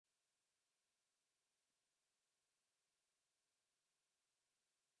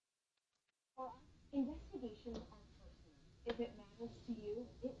Investigations are personal. If it matters to you,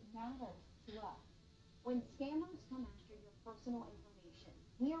 it matters to us. When scammers come after your personal information,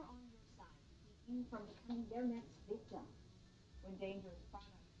 we are on your side to keep you from becoming their next victim. When dangerous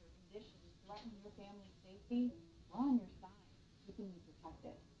products or conditions threaten your family's safety, we're on your side, keeping you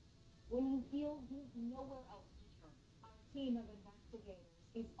protected. When you feel there's nowhere else to turn, our team of investigators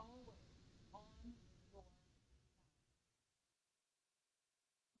is always on your side.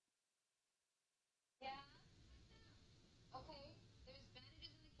 Yeah. Okay. There's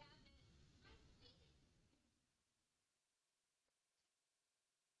bandages in the cabinet.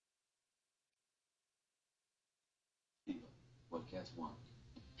 What cats want.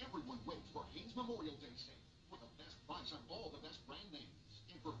 Everyone waits for Haynes Memorial Day sale for the best price on all the best brand names.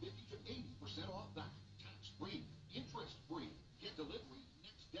 And for 50 to 80% off that, tax free, interest free. Get delivery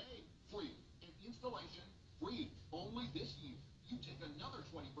next day free. And installation free. Only this year. You take another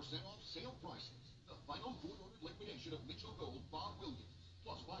 20% off sale prices. The final court ordered liquidation of Mitchell Gold Bob Williams.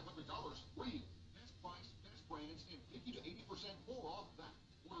 Plus $500 free. Best price, best brands, and 50 to 80% more off that.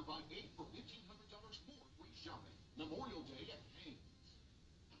 Order by 8 for $1,500 more free shopping. Memorial Day at Haynes.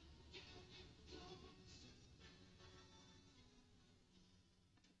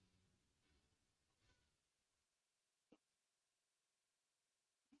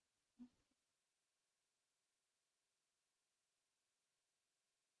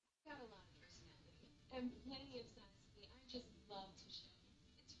 Got a lot of personality and plenty of size to me. I just love to show.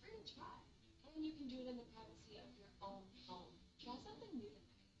 It's free to try. And you can do it in the privacy of your own home. Try something new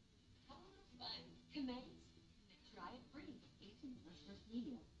tonight. Have a little fun. Commence. Try it free. 18 plus first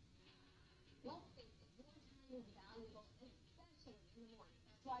media. Let's face it, your time is valuable, especially in the morning.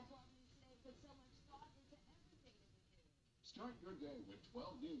 That's why 12 News today puts so much thought into everything that we do. Start your day with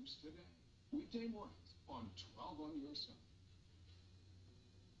 12 News today. Weekday mornings on 12 on your side.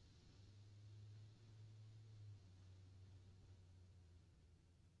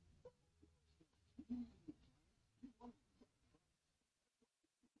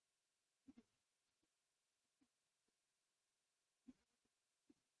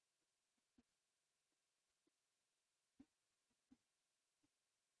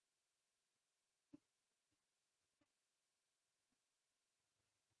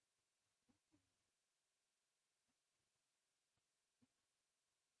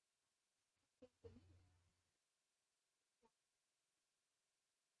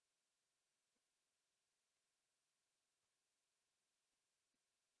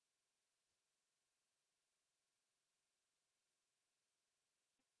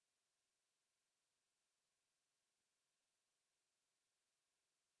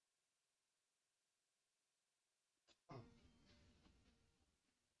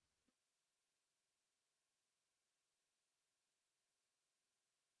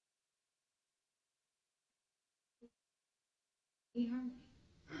 E-harmony.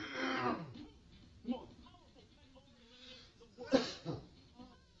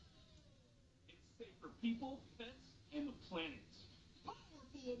 It's safe for people, pets, and the planet.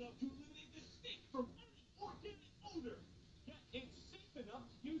 Powerful enough to eliminate the stink from any organic odor. Yet it's safe enough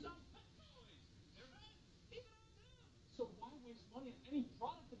to use on pet toys. They're not even on them. So why waste money on any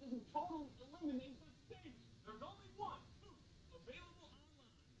product that doesn't totally eliminate the stink? There's only one. Thru, available online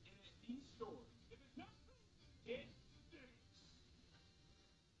and at these stores. If it's not Thru, it stinks.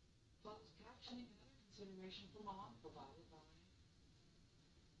 Closed captioning and other consideration for mom provided by.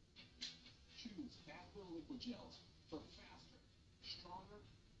 Choose Advil liquid gels for faster, stronger,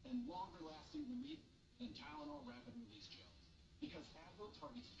 and longer lasting relief than Tylenol rapid release gels. Because Advil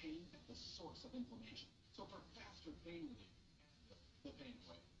targets pain at the source of inflammation. So for faster pain relief, Advil, the pain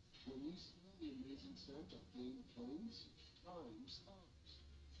away. When you smell the amazing scent of pain cleanse, times up.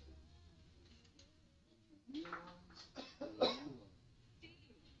 Realize the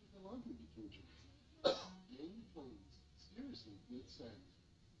laundry detergent. Pain cleanse. Seriously good scent.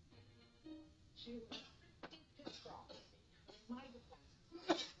 She was distraught. In my defense,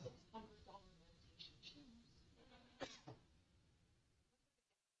 $600 meditation shoes.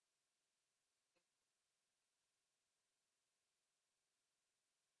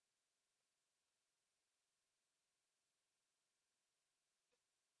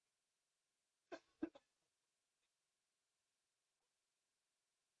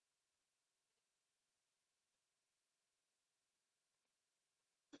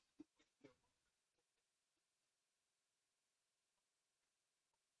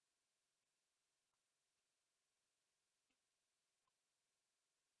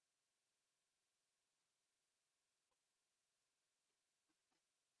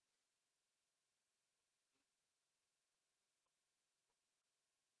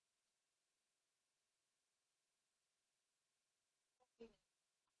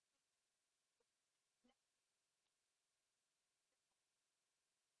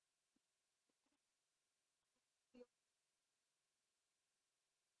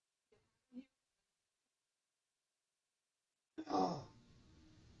 Oh,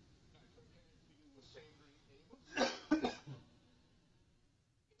 yes, the rest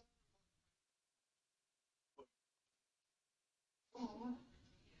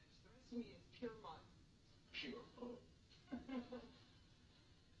of me is pure mud. Pure.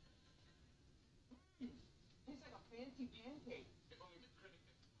 Tastes like a fancy pancake. If only the critic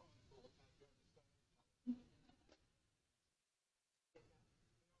at the Chronicle would have you understand.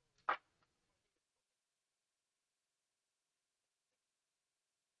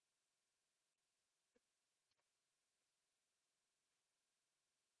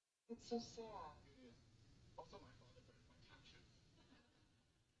 It's so sad. It is. Also, my father burned my captions.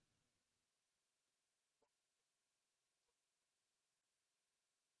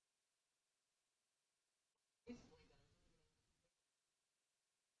 Basically,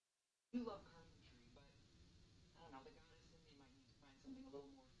 you love carpentry, but I don't know, the goddess in me might need to find something a little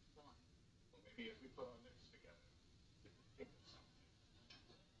more fun. Well, maybe if we put our lips together, we could think of something.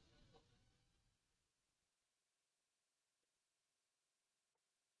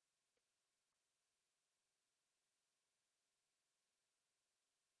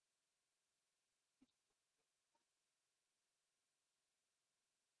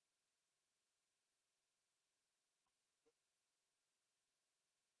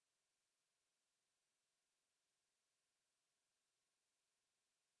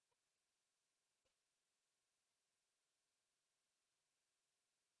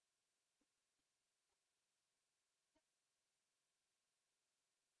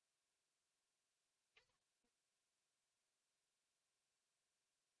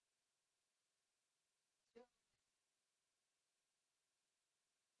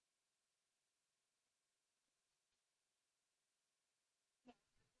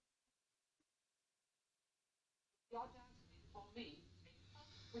 The audacity to call me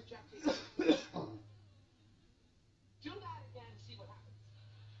rejecting. Do that again and see what happens.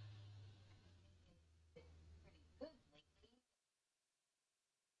 Pretty good lately.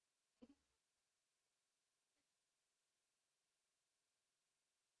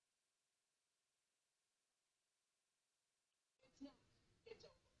 It's not. It's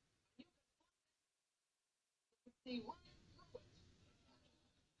over. You can see right through it.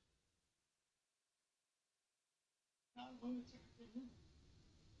 Not lunatic.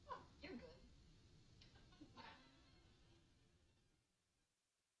 Oh, you're good.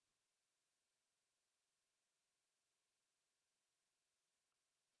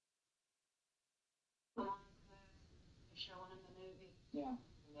 Come on, Claire. You're showing him the movie. Yeah,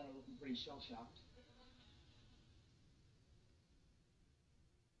 and then I'm looking pretty shell-shocked.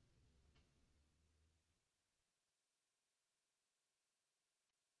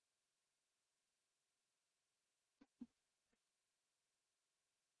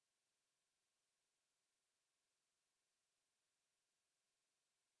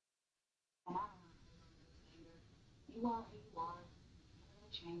 And I don't know. You are who you are. You're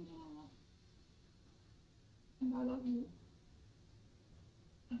gonna change and all. And I love you.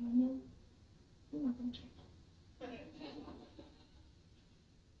 And I know you're not going to change. And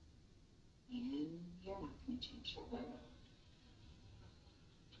you're not gonna change.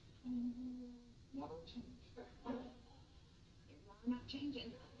 Never change. You're not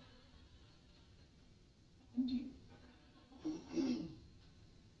changing. Indeed.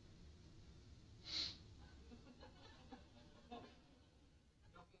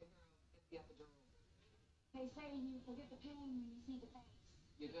 Don't be a hero. Get the epidural. They say you forget the pain when you see the face.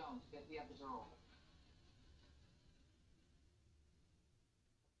 You don't. Get the epidural.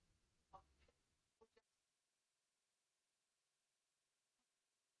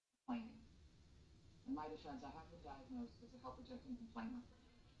 Complaining. In my defense, I have been diagnosed as a help-rejecting complainer.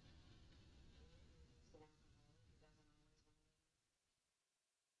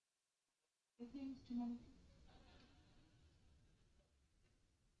 It seems too many people.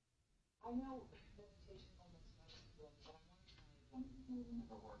 I know meditation almost makes me but I want to try one that will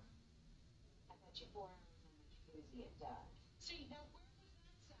never work. I bet you 4 hours on the jacuzzi it does. See, now where was that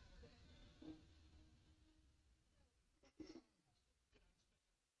Saturday?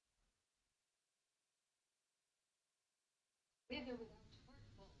 With or without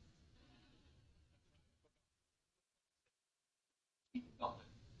heart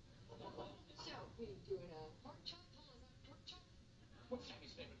Nothing. So, we doing a pork chop? Is that pork chop? What's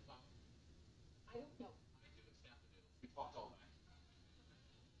Sammy's favorite flower? I don't know. I do. It's daffodils. We talked all night.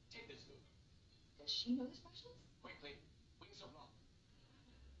 Take this food. Does she know the specials? Quickly. Wings are raw.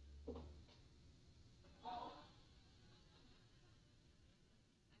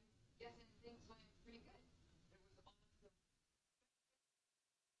 Guessing things went pretty good. It was on the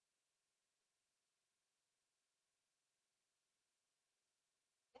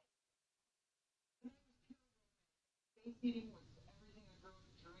eating was everything a girl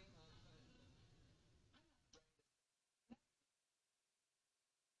could dream of, but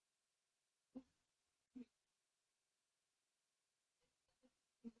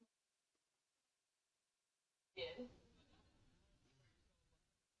did.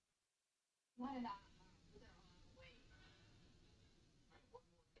 Why did I?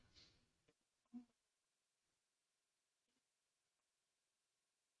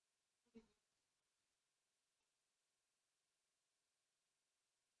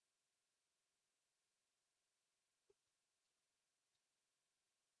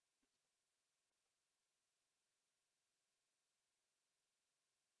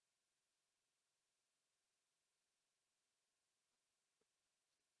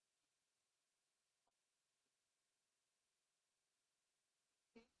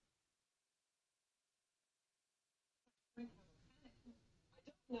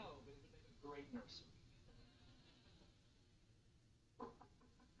 No, but it would make a great nursery.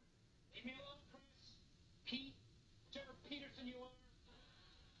 Leave me alone, Chris. Pete, whichever Peterson you are.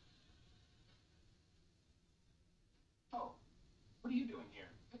 Oh, what are you doing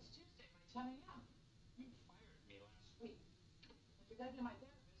here? It's Tuesday by 10 a.m. You fired me last week. But you gotta be my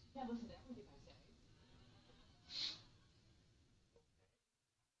therapist. You can't listen to everything I say.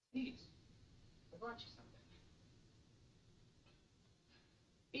 Please, I brought you something.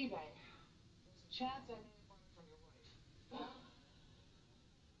 eBay. There's a chance I may have bought it from your wife. Anyway,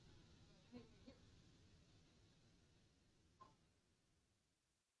 here.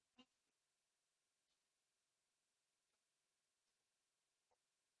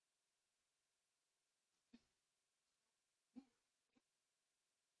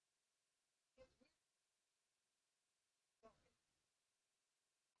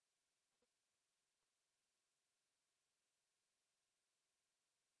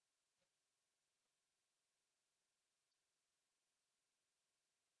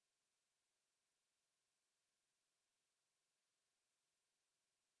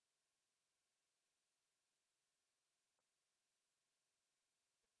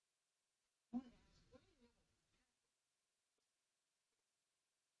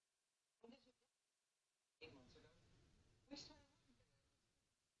 When did you get it? 8 months ago. We started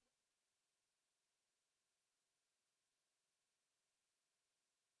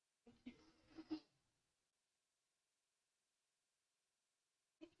working together.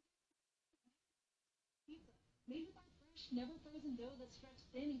 Pizza. Made by fresh, never frozen dough that's stretched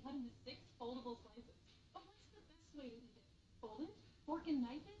thin and cut into 6 foldable slices. But what's the best way to eat it? Folded, fork and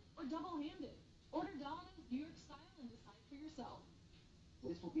knife it, or double-handed? Order Domino's New York style and decide for yourself.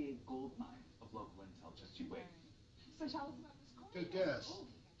 This will be a gold mine of local intel. Just you wait. So tell us about this corn. Good guess. Oh,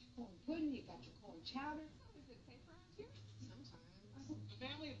 you got your corn pudding, you got your corn chowder. So is it safe around here? Sometimes. A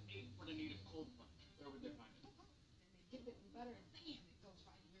family of 8 were to need a cold plunge. Where would they find it? And they dip it in butter and bam, it goes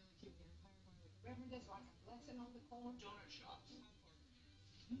right in. Really keep the empire going with the Reverend is like a blessing on the corn. Donut shops.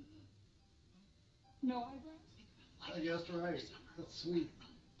 No eyebrows? I guessed right. That's sweet.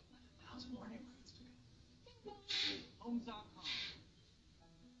 Homes.com.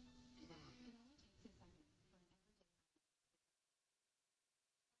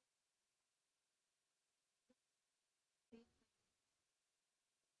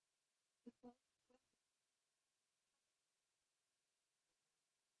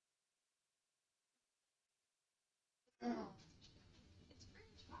 It's free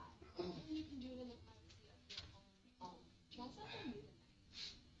to try. And you can do it in the privacy of your own home. Try something new tonight.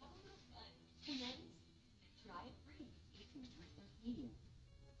 Have a little fun. Friends, try it free. You can try it medium.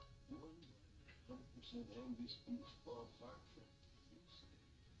 100% of these beef ballpark for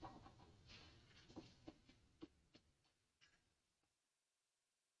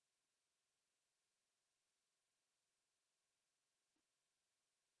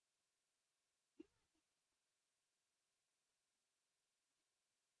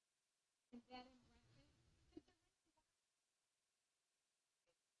Is that impressive?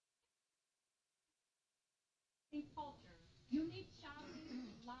 In culture, unique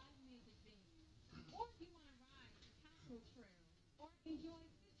shopping, live music venues. Or if you want to ride the Castle Trail or enjoy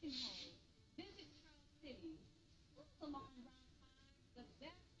fishing holes, visit Trail City. Cruise along Route 5, the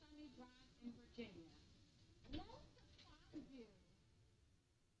best sunny drive in Virginia. Loads of fun view.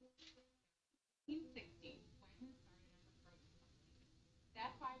 In 1960, Wegmans started as a produce company.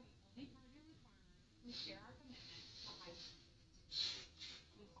 That's why we only partner with farmers who share our commitment to high standards.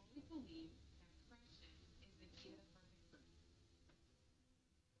 We always believe that freshness is the key to the perfect fruit.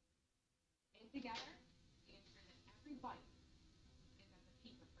 And together, we ensure that every bite is at the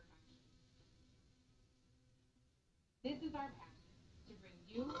peak of perfection. This is our passion, to bring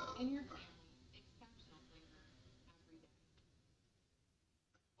you and your family exceptional flavor every day.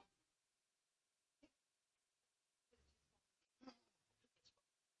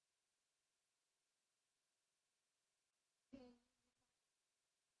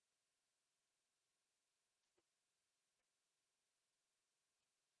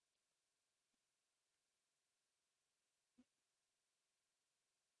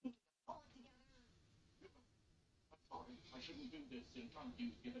 I shouldn't do this in front of you,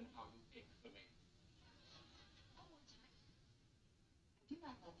 given how you ache for me. One more time. I do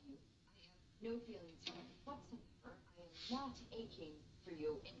not love you. I have no feelings for you whatsoever. I am not aching for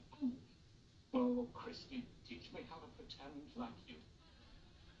you in any way. Oh, Christy, teach me how to pretend like you.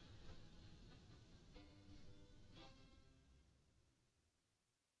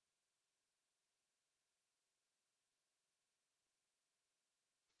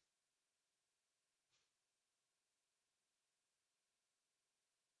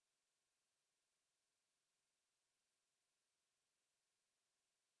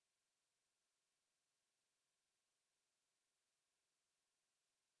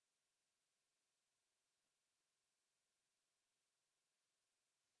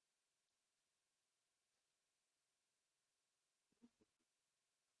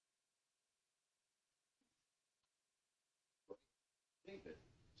 David,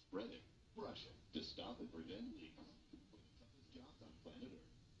 spread it, brush it, to stop and prevent leaks. One of the toughest jobs on planet Earth.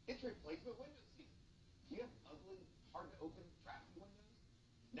 It's replacement window season. Do you have ugly, hard to open, drafty windows?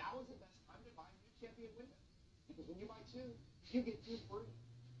 Now is the best time to buy new Champion windows. Because when you buy two, you get two free.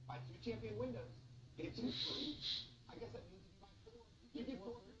 Buy two Champion windows, get two free. I guess that means if you buy four, you get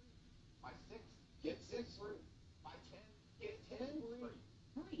four free. Buy six, get six free. Buy 10, get 10 free.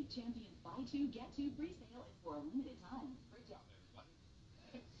 Hurry, Champion's buy two, get two free sale is for a limited time. Great job, everybody.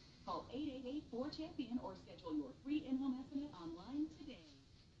 Call 888-4CHAMPION or schedule your free in-home estimate online today.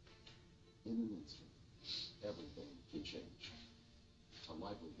 In an instant, everything can change. A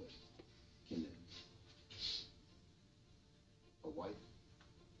livelihood can end. A wife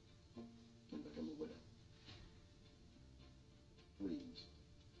can become a widow. Dreams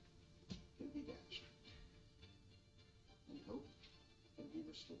can be dashed. And hope can be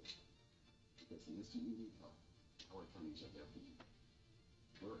restored. Because the instant you need help, our attorneys are there for you.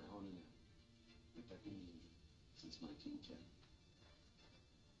 We're Allen and Allen, protecting the injured since 1910.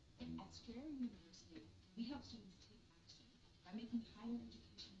 At Strayer University, we help students take action by making higher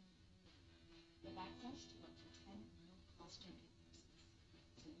education with access to up to 10 no-cost internet courses,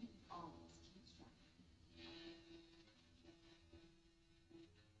 so you can always keep striving.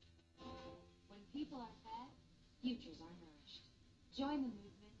 When people are fed, futures are nourished. Join the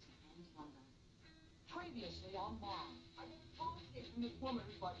movement to end hunger. Previously on Mom, I got a phone call from this woman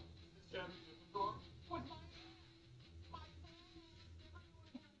who's like, this Saturday at the door was my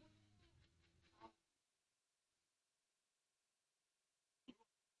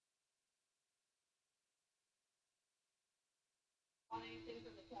Want anything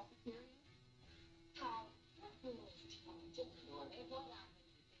from the cafeteria? Hi, what is changing? What happened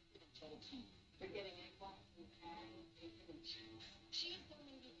to bacon and cheddar cheese? You're getting eggplant and bacon and cheese. Cheese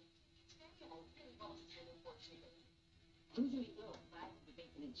donated today, and I really want to hear the portion of it. Who's gonna be little flat for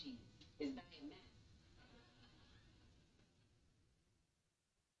bacon and cheese? Is that a mess?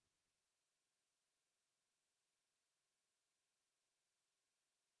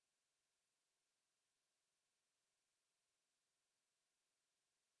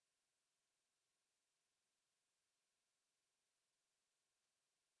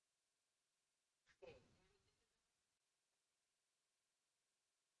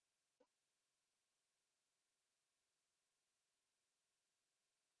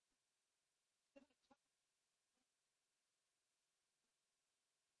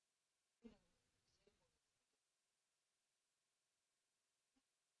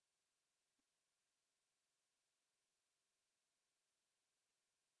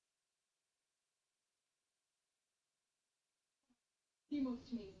 The most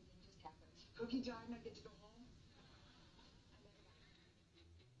amazing thing just happened. Cookie jar and I get to go home.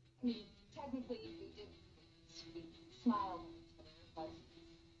 I mean, technically we did smile at each other, but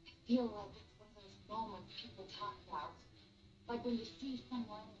I feel like it's one of those moments people talk about. Like when you see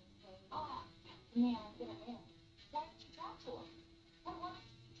someone and you say, oh, man, I'm gonna win. Why didn't you talk to him? Why didn't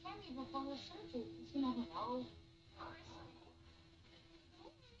you tell me before the surgery? Because you never know.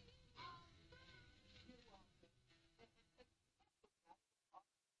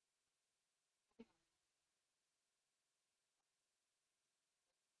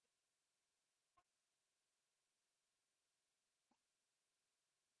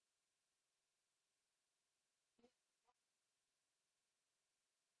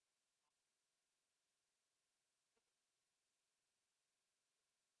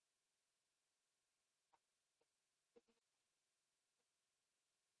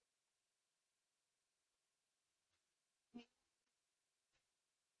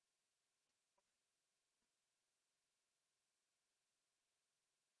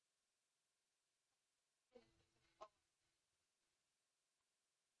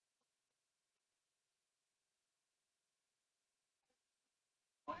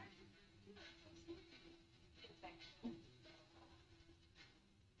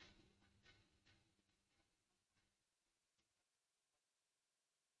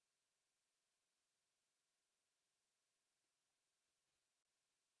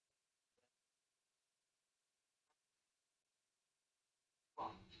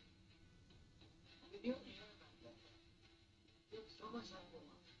 much I want.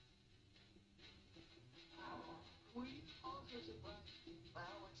 We also surprised by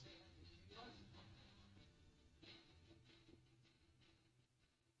how much they appreciate us.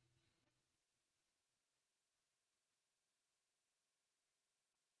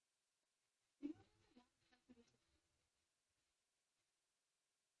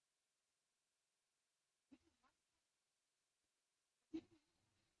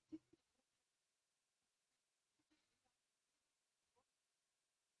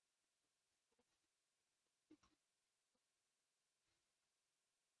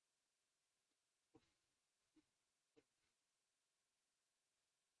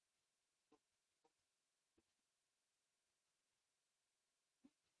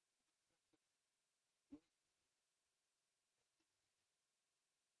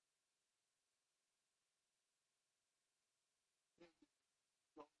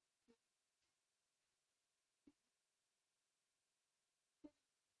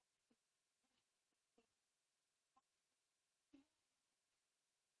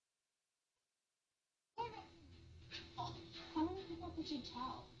 How many people could you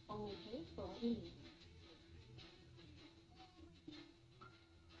tell? Only paid for what you need.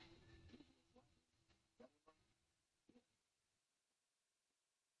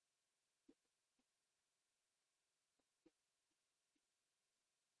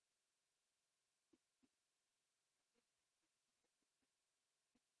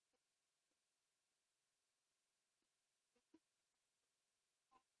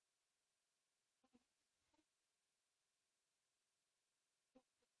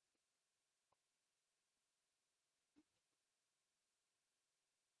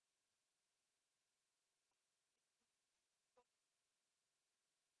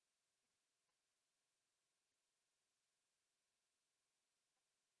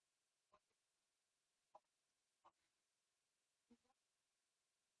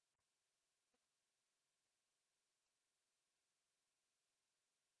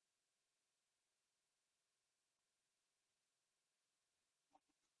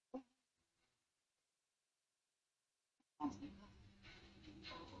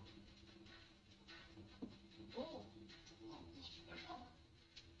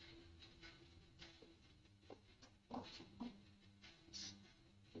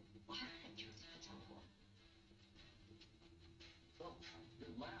 So, your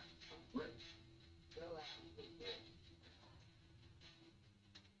laugh was great. Your laugh was great.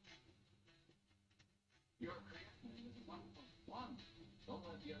 Your creation is 1.1. Don't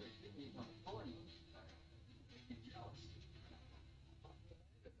let the other kidneys on the floor know. Make you jealous.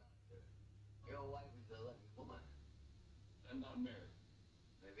 Your wife is a lucky woman. I'm not married.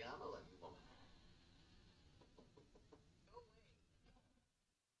 Maybe I'm a lucky woman. No way.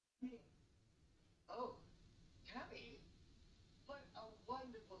 Me. Oh, Tammy. What a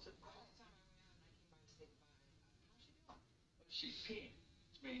wonderful surprise. She's peeing,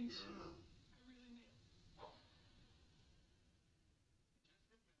 which means I really nailed it.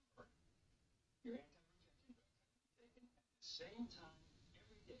 Just remember, your anti-rejection drugs have to be taken at the same time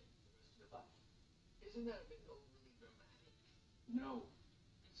every day for the rest of your life. Isn't that a bit overly dramatic? No,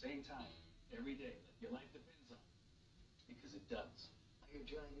 same time every day, like your life depends on it. Because it does. Are you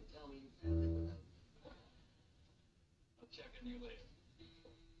trying to tell me you can't live without me? I'll check on you later.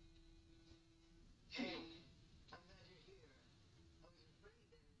 Hey, I'm glad you're here. I was afraid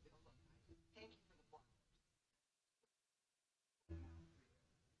that it'd be look. Thank you for the flowers.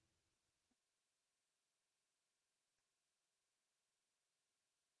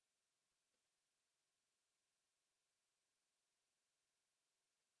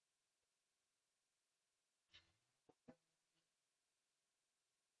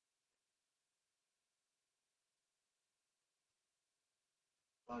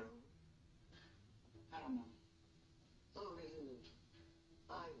 Varu, I don't know. oh, really?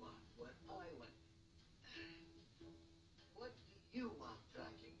 I want what I want. What do you want that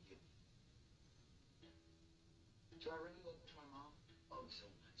I can give you? Do I really look to my mom? Oh, so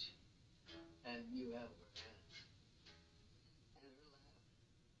much. And you have her hands. And her laugh.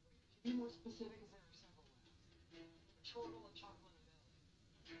 Be more specific, as there are several laughs. A chortle, a chuckle,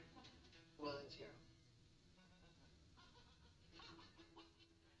 and a belly. Well, it's here.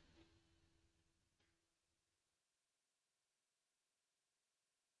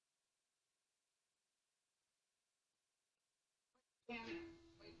 Cam,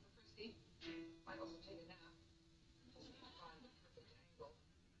 wait for Christy. Might also take a nap. Just need to find the perfect angle.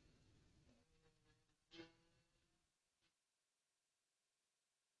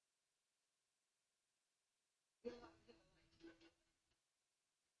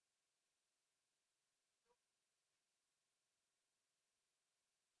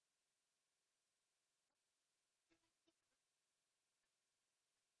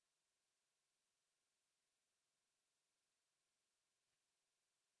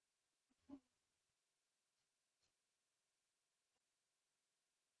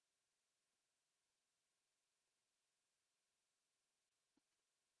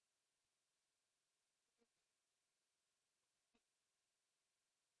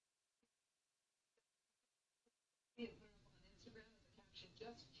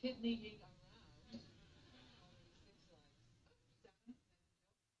 kidneying around.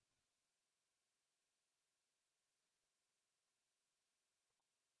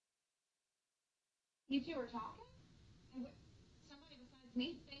 You two are talking? And what, somebody besides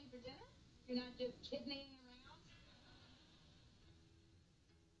me staying for dinner? You're not just kidneying around?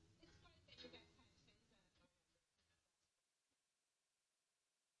 It's funny that you guys kind of say that.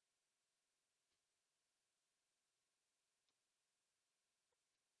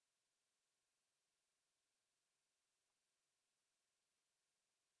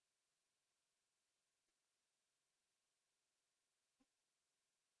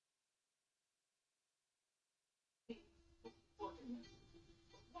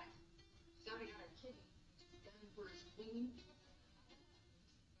 What? Somebody got our kidney done for his cleaning?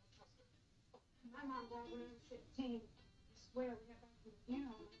 My mom died when I was 16. I swear we got back from the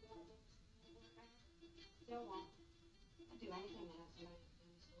funeral and my dad didn't back. Still won't. I'd do anything to have somebody to tell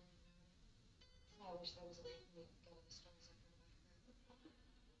me stories about. I wish there was a way for me to get all the stories I've heard about her.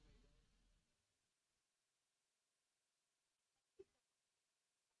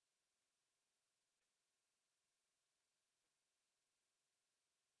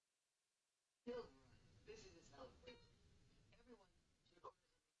 This is a celebration.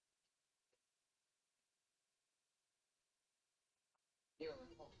 Everyone should order your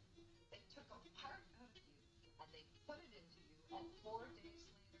home. They took a part out of you and they put it into you, and 4 days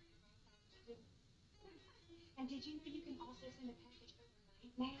later you both have to do. And did you know you can also send a package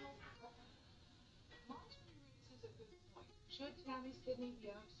overnight now? Marjorie raises a good point. Should Tammy's kidney be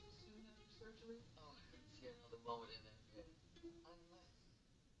out so soon after surgery? Oh, I couldn't see another moment in that bed. Unless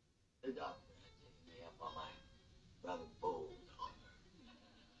the doctor had taken me up on my rather bold offer.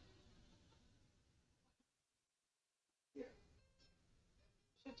 Here.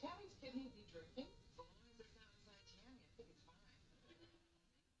 Should Tammy's kidney be drinking? As long as it's not inside Tammy, I think it's fine.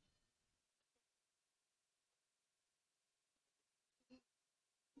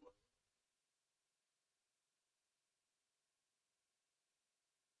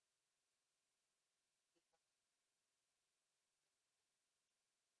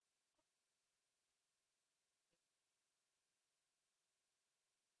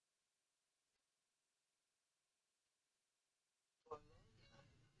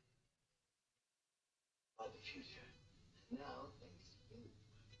 About the future. Now, thanks to you,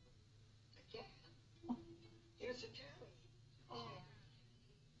 I can. Here's a Tammy. Oh.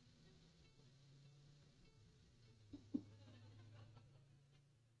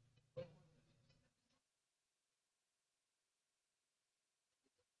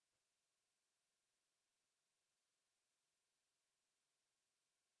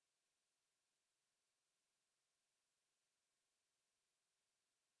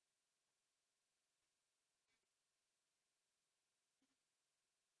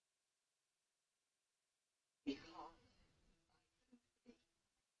 Because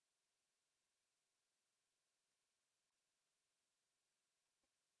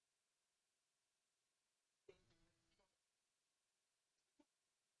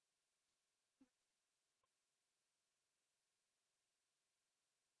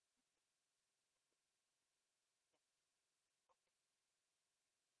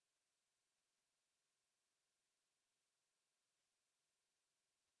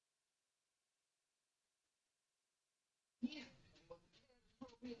yeah.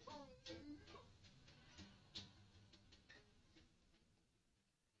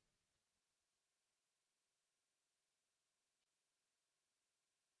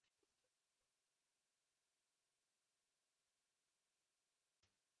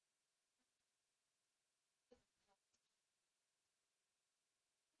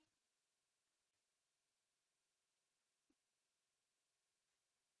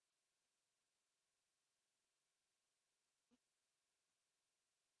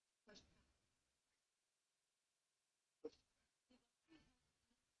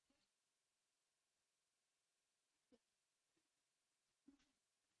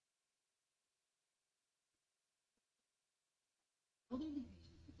 Elderly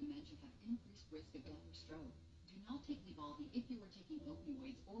patients with dementia have increased risk of death or stroke. Do not take Lybalvi if you are taking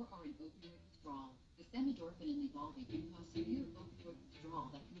opioids or are in opioid withdrawal. The samidorphan in Lybalvi can cause severe opioid withdrawal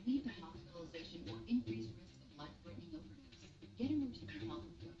that can lead to hospitalization or increased risk of life-threatening overdose. Get emergency help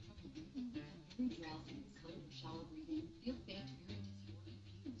if you have trouble breathing, become very drowsy, slow or shallow breathing, feel faint, very dizzy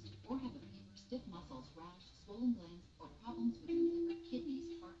or confused, or have a fever, stiff muscles, rash, swollen glands, or problems with your liver,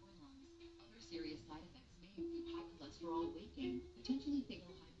 kidneys, heart, or lungs. Other serious side effects may include high cholesterol, weight gain, potentially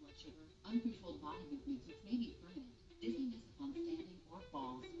fatal high blood sugar, uncontrolled body movements, which may be permanent, dizziness upon standing, or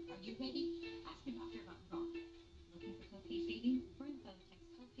falls. Are you ready? Ask your doctor about Roth. Looking for co-pay savings? For info,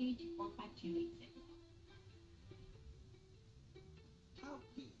 text co-pay 2 weeks ago. How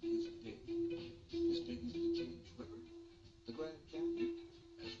big is big? As big as the James River? The Grand Canyon?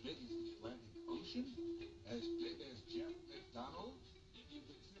 As big as the Atlantic Ocean? As big as Jeff McDonald? If you've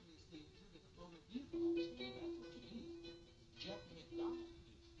been seriously injured in a motor vehicle accident, that's what you need. Jeff McDonald.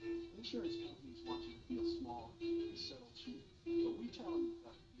 Insurance companies want you to feel small and settle cheap, but we tell them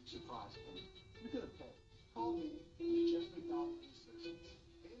that you're surprised payment. You're gonna pay. Call me, Jeff McDonald and Associates.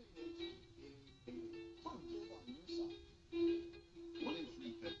 888-8888. Put big on your side. 1 in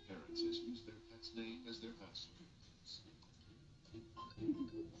 3 pet parents has used their pet's name as their password.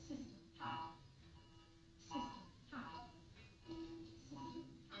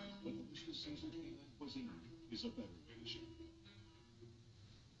 But Lucia Caesar Canine Cuisine is a better version.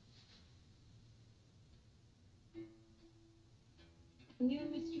 New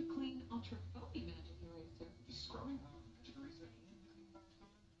Mr. Clean Ultra Foamy Magic Eraser. The scrubbing power of Magic Eraser and cutting Marathon.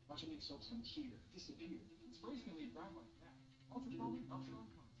 Watch it make soaps from here disappear. The spray's gonna leave dry like that. Ultra foamy, ultra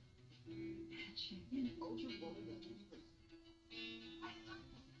unconstant. Magic. Ultra foamy Magic Eraser.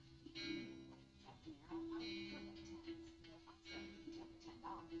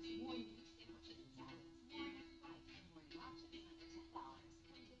 More unique sandwiches and salads, more in your life, more in options under $10.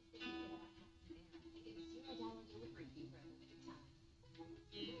 Come to the city for and get a $0 delivery fee for a limited time. Those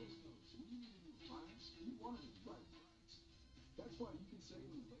knows when you need a new appliance, you want it at the right price. That's why you can save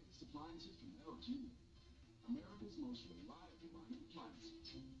on the latest appliances from L.G. America's most reliable line of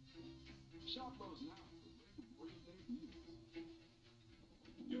appliances. Shop Lowe's now for great Memorial Day deals.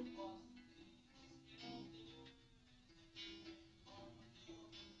 Your boss.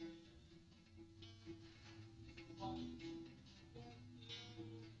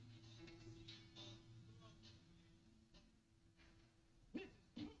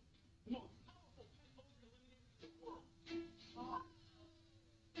 The most powerful pet odor eliminator in the world.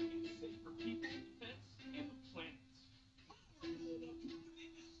 It's safe for people, pets, and the planet. Powerful enough to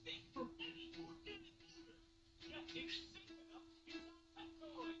eliminate the stink from any organic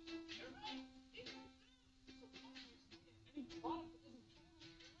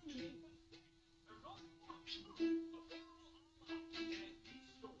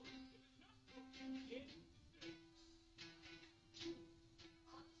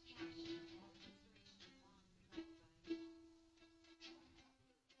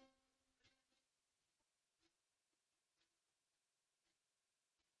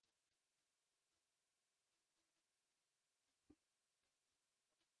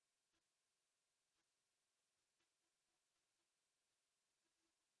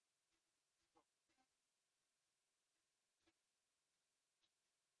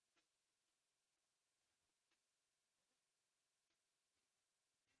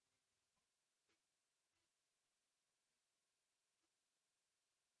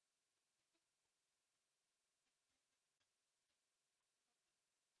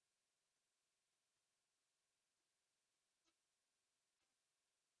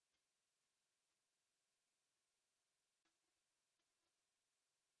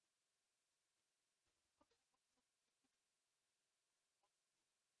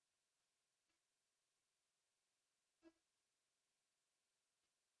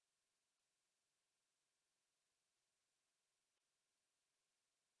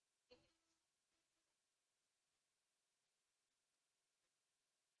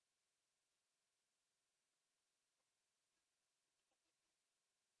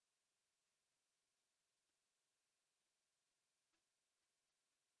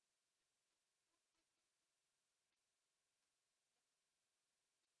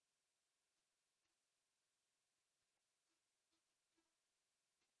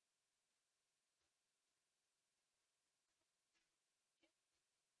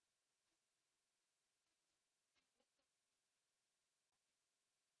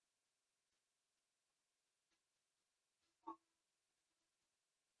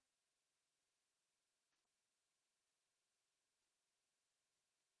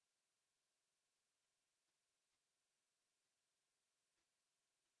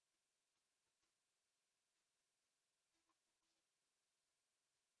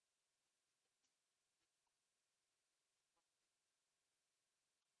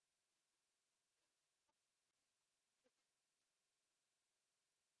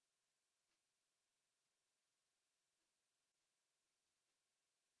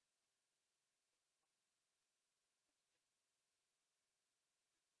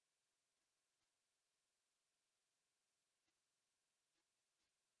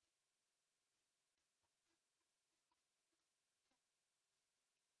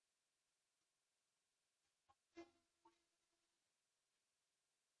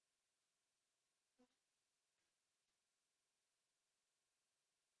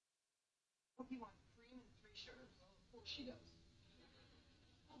He wants cream and 3 sugars. Of course she does.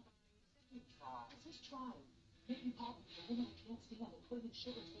 Oh, you said you tried. I just tried. Making coffee for a woman I can't stand and putting in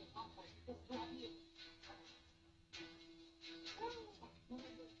sugar to the compost because it's what I do.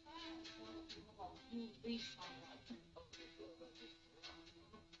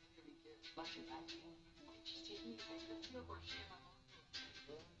 Much of that. She's taking me to the field where she and my mom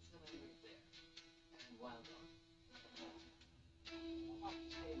go. That's an right there. And wild dog. I'll have to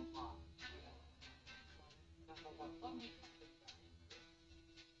stay in the pot.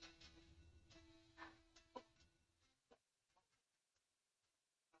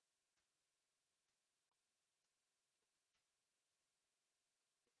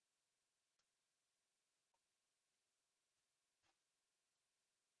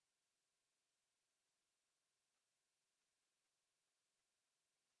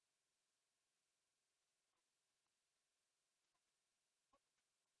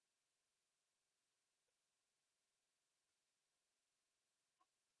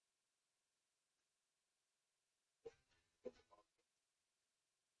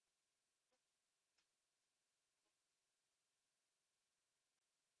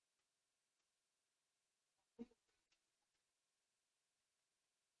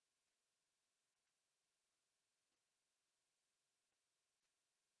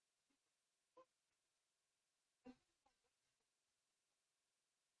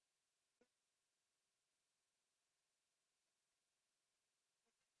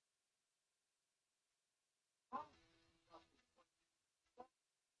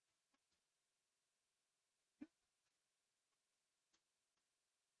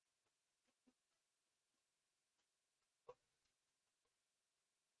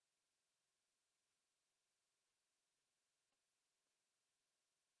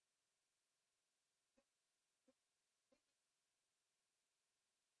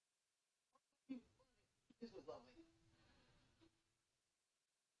 This was lovely.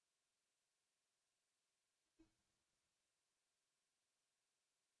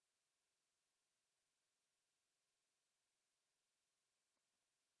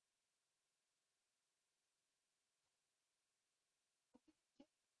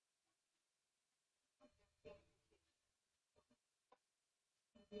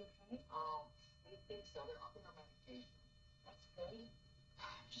 You okay? I think so. They're upping our medication. That's good.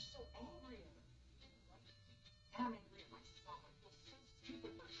 I'm just so angry at her. And I'm angry at myself. I feel so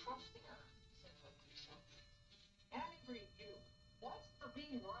stupid for trusting her. So what do you say? And I'm angry at you. What? For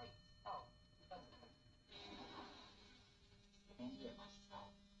being right. Oh, that's good. I'm angry at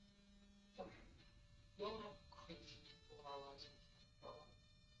myself. Okay. We all have crazy people in our lives.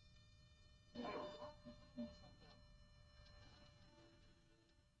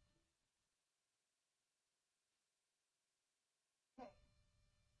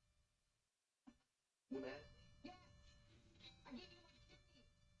 You mad? Yes! I gave you my kidney.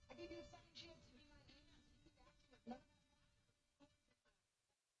 I gave you a second chance to be my aunt. You keep acting like none of that.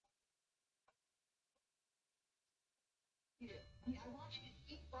 Here. I want you to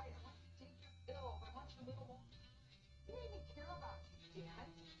eat right. I want you to take your pills. I want you to live a long time. You don't even care about you,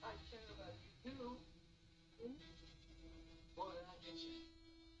 Dan. I care about you too. Boy, I get you.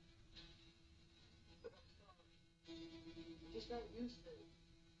 But I'm sorry. I'm just not used to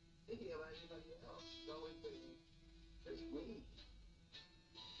thinking about anybody else. It's always been just me.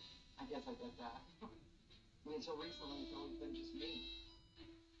 I guess I get that. I mean, until recently, it's always been just me.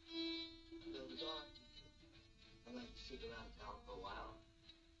 It was odd. I like to stick around town for a while.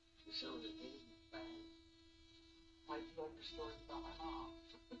 To show that things were bad. Why do you like your stories about my mom?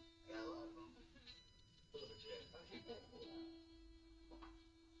 I got a lot of them. Little shit.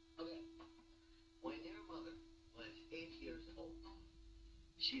 Okay. When your mother was 8 years old,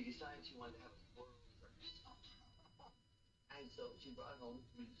 she decided she wanted to have a squirrel for herself. And so she brought home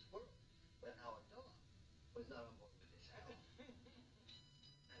 3 squirrels. But our dog was not on board with this at all.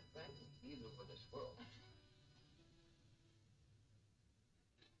 And frankly, neither were the squirrels.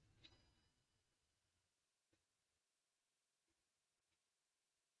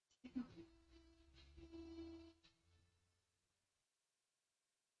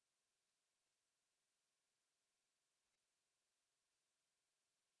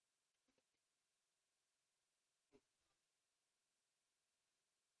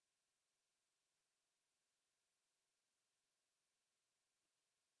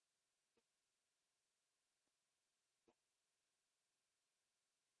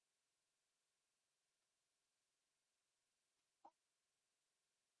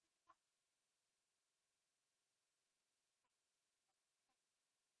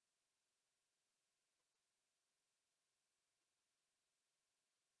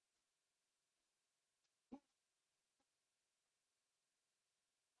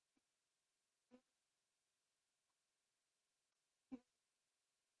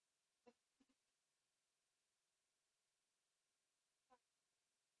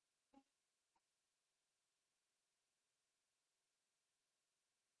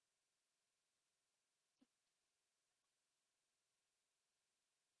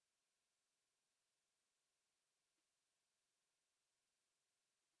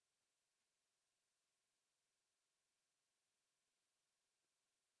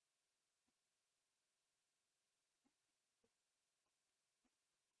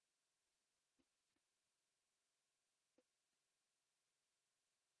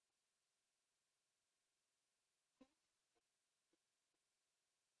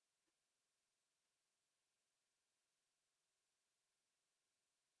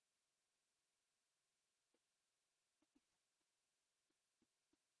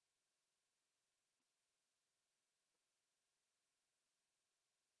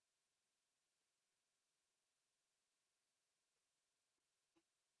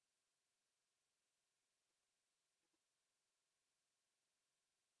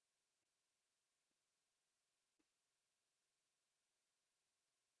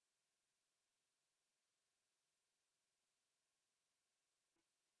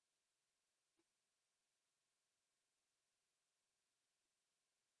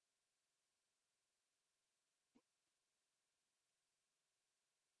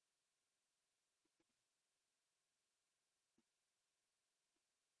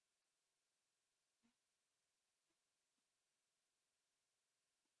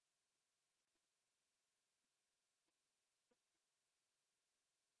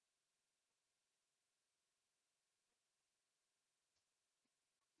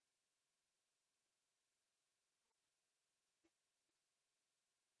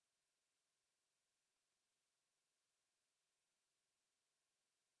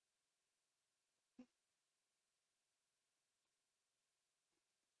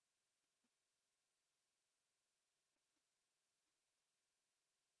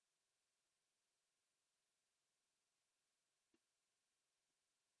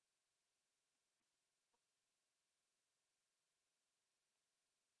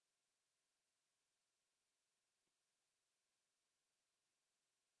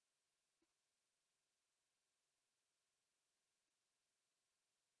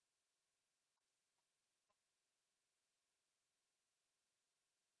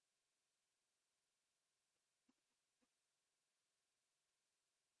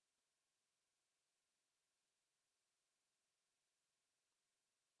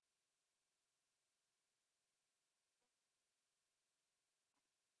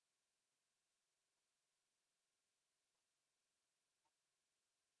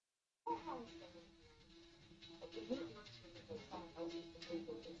 always saying, if it irks me because someone else's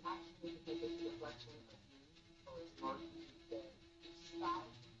behavior is actually because it's a reflection of you, or it's hard for you to stop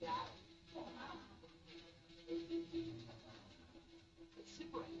that. It's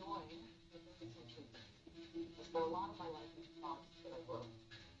super annoying, but there is some truth. Because for a lot of my life, it's promises that I broke.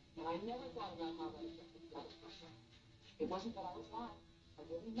 And I never thought about how that affected the other person. It wasn't that I was lying. I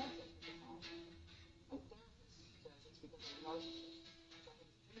really meant it at the time. My therapist says it's because I'm a narcissist. So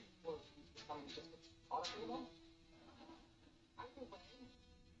it's pretty close to someone who just gets caught up in it all. Either way,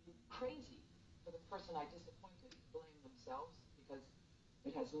 it's crazy for the person I disappointed to blame themselves because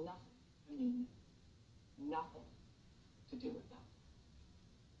it has nothing, I mean, nothing to do with them.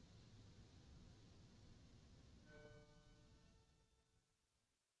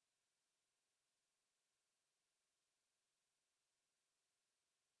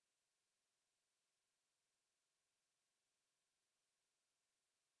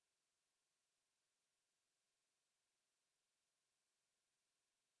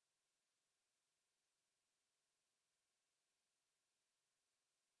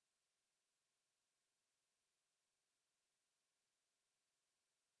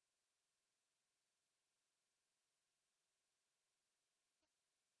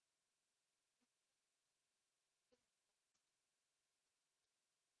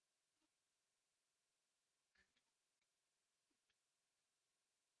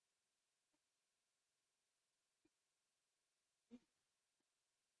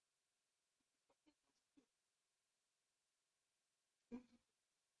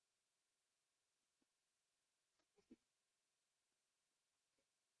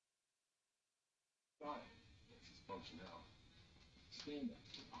 Style versus functionality. Stand out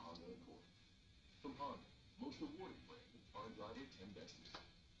with the Honda Accord. From Honda, most rewarding brand in Car and Driver 10 Best Years.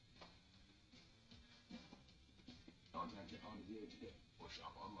 Contact your Honda dealer today or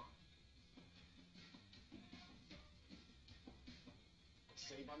shop online.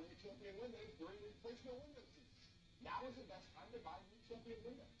 Save on new Champion windows during replacement window season. Now is the best time to buy new Champion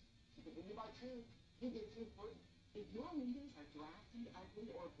windows. Because when you buy two, you get two free. If your windows are drafty,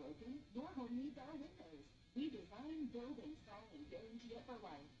 ugly, or broken, your home needs our windows. We design, build, install, and guarantee it for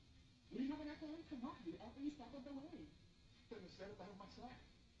life. We have enough hands to help you every step of the way. Couldn't have said it better myself.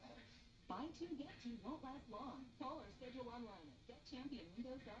 Thanks. Buy two, get two won't last long. Call or schedule online at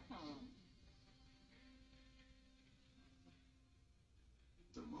getchampionwindows.com.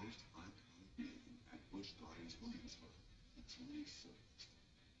 The most iconic name at Busch Gardens Williamsburg. It's Nuisance.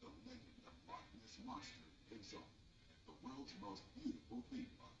 The legend of Loch Ness Monster lives on. The world's most beautiful theme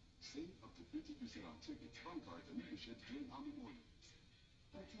park. Save up to 50% on tickets, fun cards, and memberships during our memorials.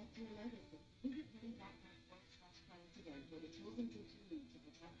 Protect your legacy. Visit ready.com/plan today for the chosen tips you need to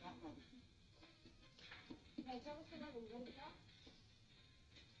protect that legacy. Hey, tell us the number. You ready to go?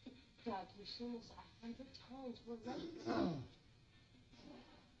 Dad, you've seen this 100 times. We're ready.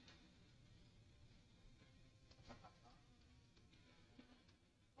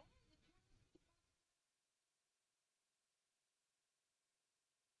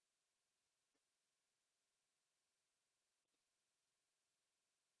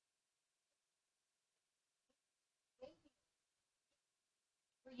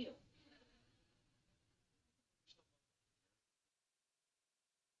 For you.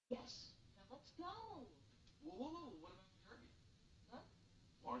 Yes. Now let's go. Whoa, what about Kirby? Huh?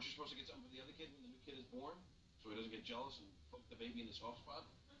 Well, aren't you supposed to get something for the other kid when the new kid is born? So he doesn't get jealous and poke the baby in the soft spot?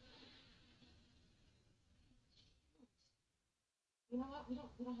 You know what? We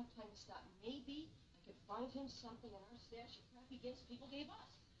don't have time to stop. Maybe I could find him something in our stash of crappy gifts people gave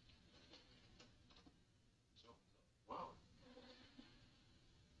us. So, wow.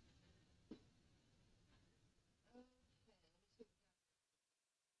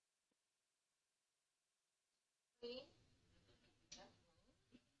 Clean.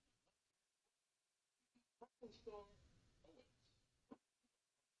 Store.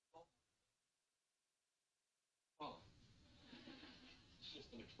 Oh, it's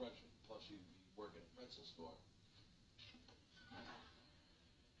just an expression. Plus, you work at a pretzel store.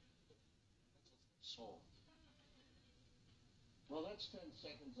 Sold. Well, that's 10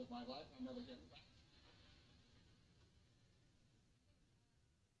 seconds of my life I'm never getting back.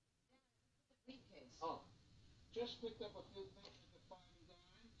 Briefcase. Oh, just picked up a few things at the fine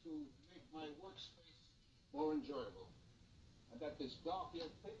dime to make my workspace more enjoyable. I got this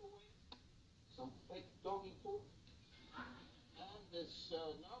Garfield paperweight, some fake doggy poop, and this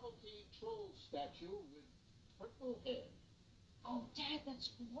novelty troll statue with purple hair. Oh, Dad,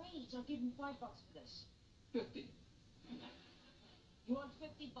 that's great. I'll give you $5 for this. 50. You want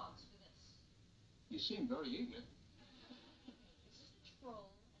 $50 for this? You seem very eager. This is the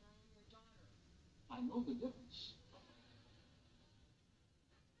troll, and I am your dog I know the difference.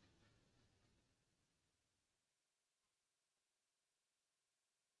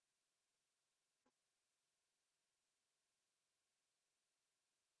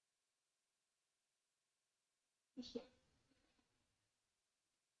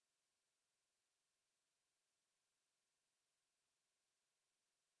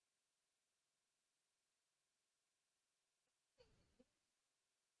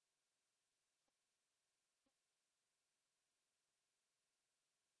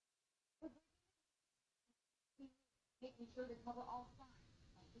 Making sure to cover all sides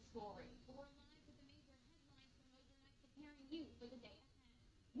of the story. We're live with the major headlines from overnight, preparing you for the day ahead.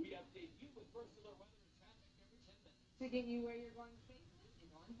 We update you with versatile weather and traffic every 10 minutes. To get you where you're going safely and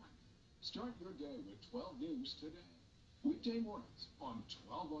on time. Start your day with 12 News today. Weekday mornings on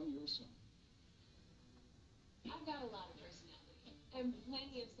 12 on your side. I've got a lot of personality and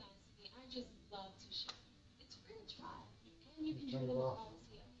plenty of size to me. I just love to share. It's free to try. And you can do a little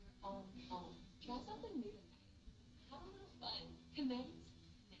privacy of your own home. Try something new tonight. Have a little fun. Commence.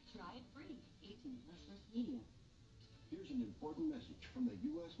 Try it free. 18 plus first media. Here's an important message from the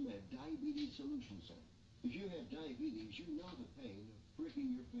U.S. Med Diabetes Solution Center. If you have diabetes, you know the pain of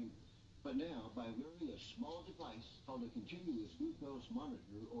pricking your fingers. But now, by wearing a small device called a continuous glucose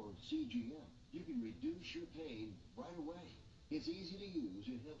monitor, or CGM, you can reduce your pain right away. It's easy to use.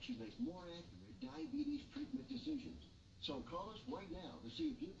 It helps you make more accurate diabetes treatment decisions. So call us right now to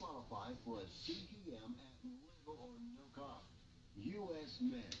see if you qualify for a CGM at little or no cost. U.S.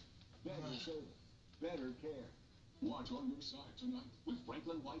 Med. Better service. Better care. Watch On Your Side tonight with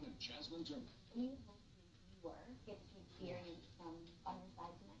Franklin White and Jasmine Turner. We hope the viewer gets to experience some on your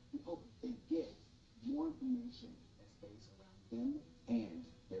side tonight. We hope they get more information that stays around them and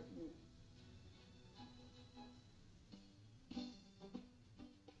their community.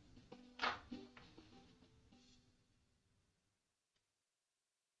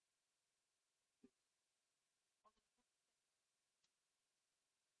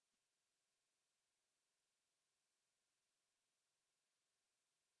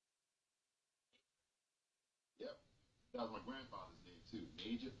 Yep, that was my grandfather's name too,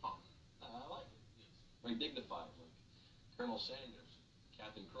 Major Pump. I like it. It's very dignified, like Colonel Sanders,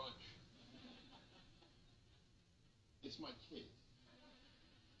 Captain Crunch. It's my kid.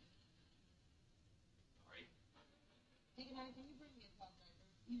 Sorry. Deacon, can you bring me a pop diaper?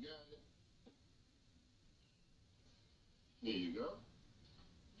 You got it. Here you go.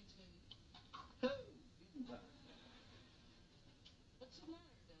 Thanks, baby. Hey, feeding time. What's the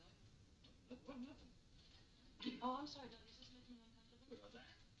matter, Doug? Nothing. Oh, I'm sorry, Doug. Is this making you uncomfortable? Look at that.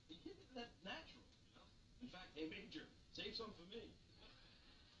 That's natural, you know? In fact, hey, Major, save some for me.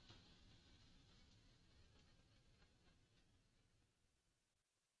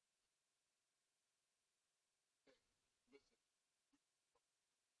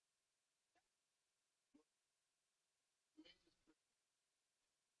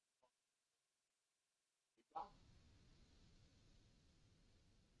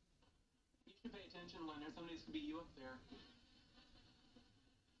 You should pay attention, Leonard. Somebody's gonna beat you up there.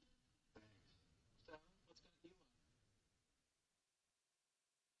 So, what's got you up?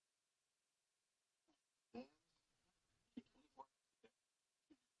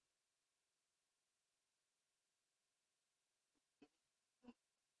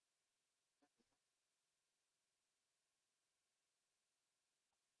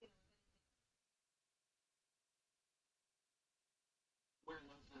 Wearing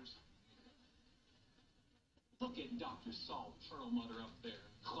loafers. Look at Dr. Saul Perlmutter up there,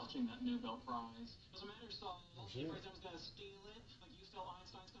 clutching that Nobel Prize. What's the matter, Saul? You afraid someone's gonna steal it? Like you stole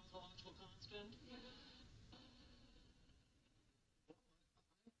Einstein's cosmological constant?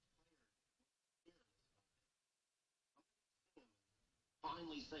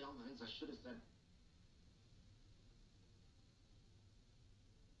 Finally say all the things I should have said.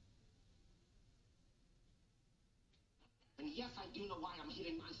 And yes, I do know why I'm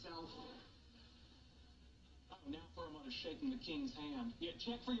hitting myself. Oh, now Perlmutter's shaking the king's hand. Yeah,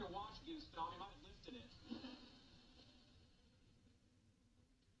 check for your watch, Gustav. He might have lifted it.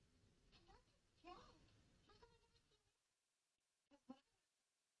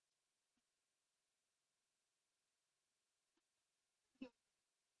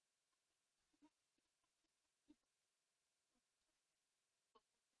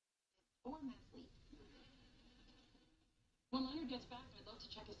 Or my sleep. When Leonard gets back, I'd love to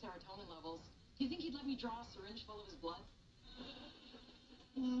check his serotonin levels. Do you think he'd let me draw a syringe full of his blood?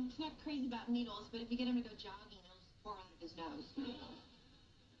 He's not crazy about needles, but if you get him to go jogging, he'll just pour out of his nose. I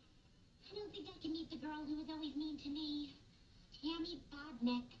don't think I can meet the girl who was always mean to me. Tammy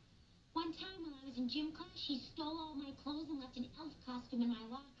Bodnick. One time when I was in gym class, she stole all my clothes and left an elf costume in my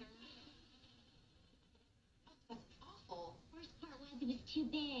locker. That's awful. Worst part was it was too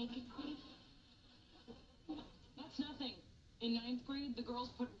big. That's nothing. In 9th grade, the girls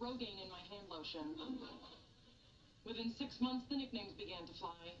put Rogaine in my hand lotion. Within 6 months, the nicknames began to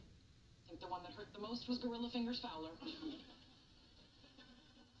fly. I think the one that hurt the most was Gorilla Fingers Fowler.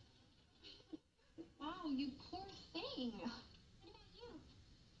 Wow, you poor thing. What about you?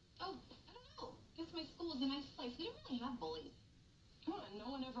 Oh, I don't know. Guess my school was a nice place. We didn't really have bullies. Come on, no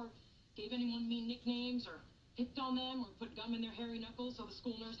one ever gave anyone mean nicknames or picked on them or put gum in their hairy knuckles so the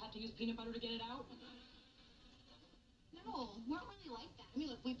school nurse had to use peanut butter to get it out? No, weren't really like that. I mean,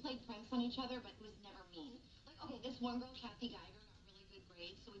 look, we played pranks on each other, but it was never mean. Like, okay, this one girl, Kathy Geiger, got really good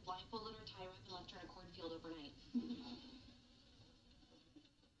grades, so we blindfolded her, tied her up, and left her in a cornfield overnight.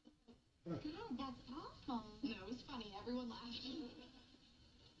 God, that's awful. No, it was funny. Everyone laughed.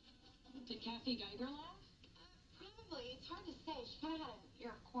 Did Kathy Geiger laugh? Probably. It's hard to say. She kind of had an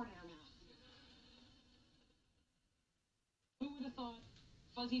ear of corn in her mouth. Who would have thought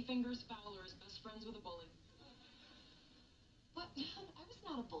Fuzzy Fingers Fowler is best friends with a bully? But I was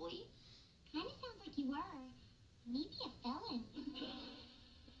not a bully. Kind of sounds like you were. Maybe a felon.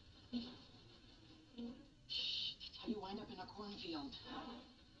 Shh, that's how you wind up in a cornfield.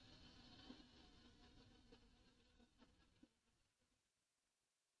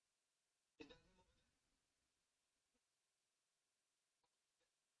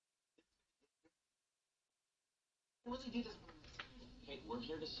 Really do this. Hey, we're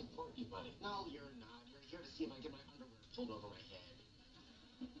here to support you, buddy. No, you're not. You're here to see if I get my underwear pulled over my head.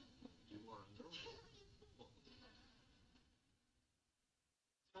 You are underwear.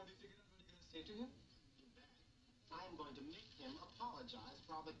 So have you figured out what you're going to say to him? I am going to make him apologize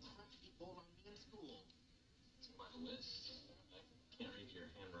for all the crap he pulled on me in school. It's my list. I can't read your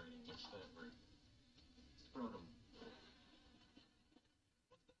handwriting. What's that word? Scrotum.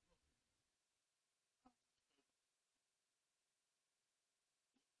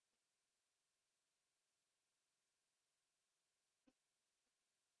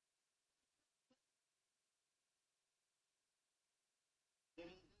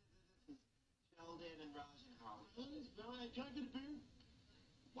 Sheldon and Roger Howard. Can I get a beer?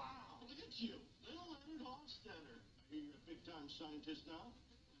 Wow, look at you. Little Leonard Hofstadter. I hear you're a big-time scientist now.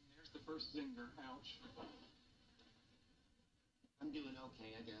 There's the first zinger. Ouch. I'm doing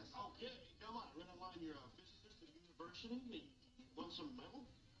okay, I guess. Okay, come on. Run online. You're a physicist at a university. You won some medal?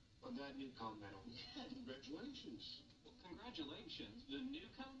 Well, that Newcomb medal. Yeah, congratulations. Well, congratulations. The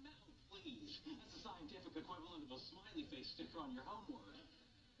Newcomb medal, please. That's the scientific equivalent of a smiley face sticker on your homework.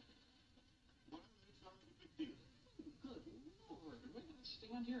 Well, it's not a big deal. Good Lord. We're going to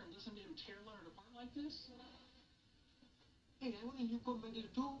stand here and listen to him tear Leonard apart like this? Hey, I want a Newcomb medal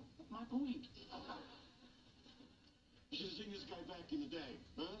too. My point. You should have seen this guy back in the day.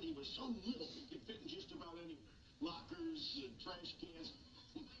 Huh? He was so little, he could fit in just about anywhere. Lockers, trash cans.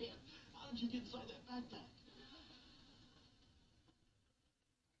 Man, how did you get inside that backpack?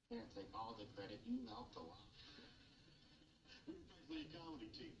 Can't take all the credit. You helped a lot. We were practically a comedy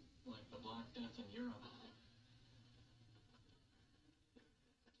team. Like the Black Death in Europe.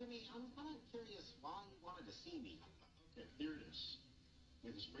 Jimmy, I'm kind of curious why you wanted to see me. Okay, here it is. We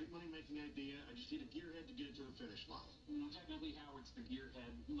have this great money-making idea. I just need a gearhead to get it to the finish line. Technically, Howard's the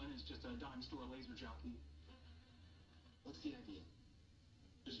gearhead. Leonard's just a dime store laser jockey. What's the idea?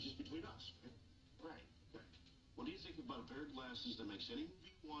 This is just between us, right? Right. Right. What do you think about a pair of glasses that makes any movie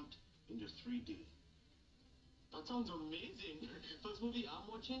you want into 3D? That sounds amazing. First movie I'm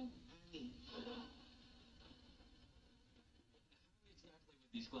watching? Hey. How exactly would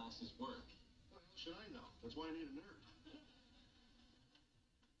these glasses work? What the hell should I know? That's why I need a nerd.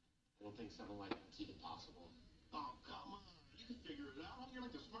 I don't think something like that's even possible. Oh, come on. You can figure it out. You're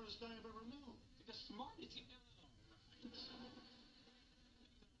like the smartest guy I've ever known. The smartest, you know.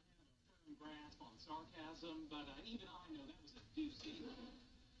 Firm grasp on sarcasm, but even I know that was a doozy.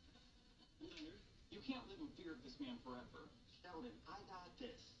 Leonard, you can't live in fear of this man forever. Sheldon, I got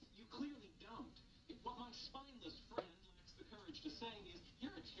this. You clearly don't. What my spineless friend lacks the courage to say is,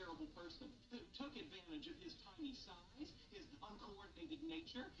 you're a terrible person who took advantage of his tiny size, his uncoordinated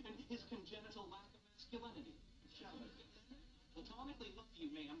nature, and his congenital lack of masculinity. Sheldon. Platonically love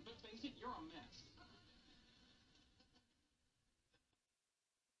you, man, but face it, you're a mess.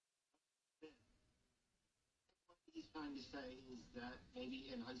 What he's trying to say is that maybe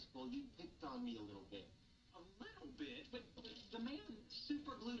in high school you picked on me a little bit. A little bit, but the man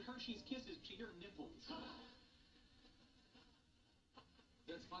superglued Hershey's Kisses to your nipples.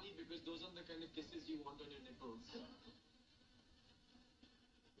 That's funny because those are the kind of kisses you want on your nipples.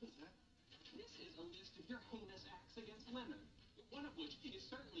 What is that? a list of your heinous acts against Leonard, one of which is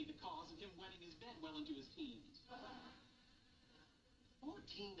certainly the cause of him wetting his bed well into his teens. 14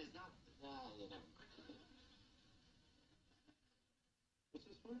 is not, you know. What's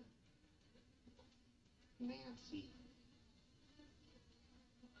this for? Nancy.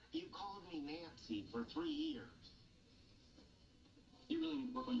 You called me Nancy for 3 years. You really need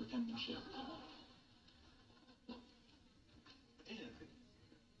to work on your penmanship. Man,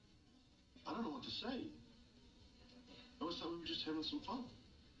 I don't know what to say. I always thought we were just having some fun.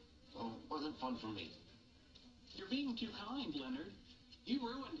 Well, it wasn't fun for me. You're being too kind, Leonard. You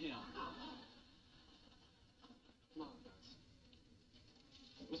ruined him. Come on, guys.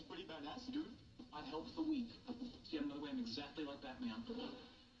 It was pretty badass, dude. I helped the weak. See, another way I'm exactly like Batman. Yeah,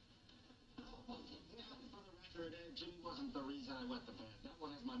 for the record, Jimmy wasn't the reason I wet the bed. That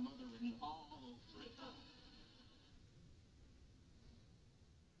one has my mother written all over it.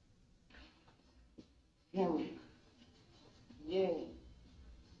 Him. Yeah.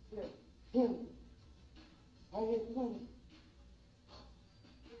 Yeah. Him. How you doing?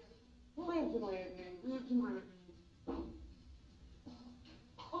 Oh!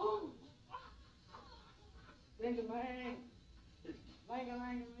 Thank you, man.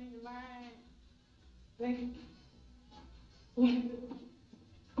 Lang. Thank you.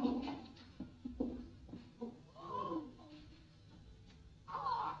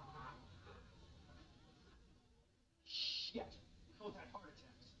 Shit. Both had heart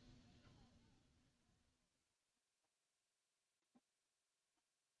attacks.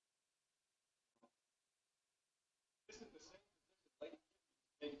 This is the same lady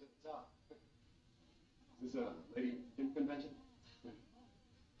make it to the top. Is this a lady gym convention?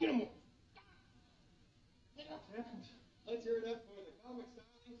 Get him! Let's hear it up for the comic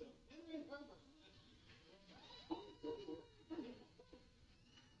signs of Henry Herbert.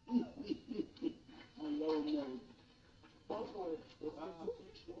 Hello, mate. Our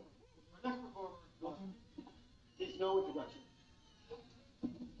next performer needs no introduction.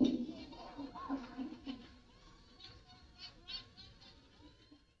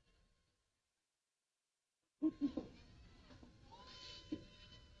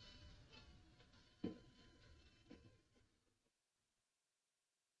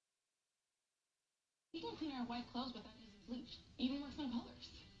 You can clean our white clothes without using bleach. Even works on colors.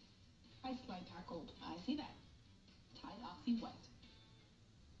 I slide tackled. I see that. Tide Oxy Wet.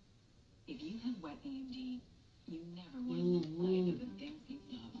 If you have wet AMD, you never want to apply to the things you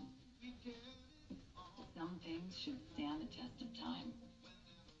love. Some things should stand the test of time.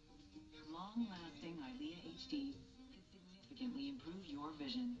 Long-lasting Eylea HD could significantly improve your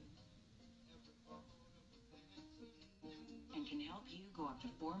vision and can help you go up to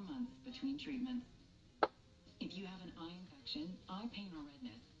 4 months between treatments. If you have an eye infection, eye pain or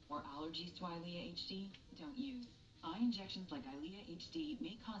redness, or allergies to Eylea HD, don't use. Eye injections like Eylea HD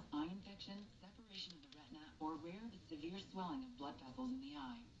may cause eye infection, separation of the retina, or rare but severe swelling of blood vessels in the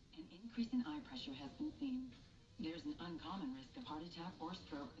eye. An increase in eye pressure has been seen. There's an uncommon risk of heart attack or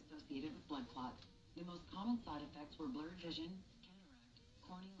stroke associated with blood clots. The most common side effects were blurred vision, cataract,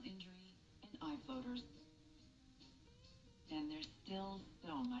 corneal injury, and eye floaters. And there's still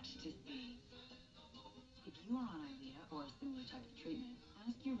so much to see. If you are on Eylea or a similar type of treatment,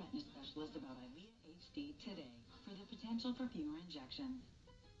 ask your retina specialist about Eylea HD today for the potential for fewer injections.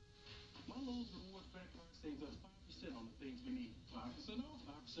 My Lowe's Reward credit card saves us 5% on the things we need. 5% off,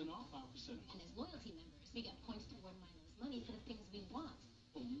 5% off, 5% off. And as loyalty members, we get points toward Milo's money for the things we want.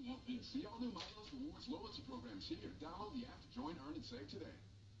 Oh, you want this? The all-new Milo's Rewards loyalty program's here. Download the app to join, earn, and save today.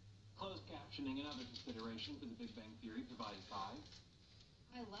 Closed captioning and other consideration for The Big Bang Theory provided by...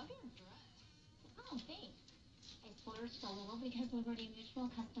 I love your dress. Oh, thanks. I splurged a little because Liberty Mutual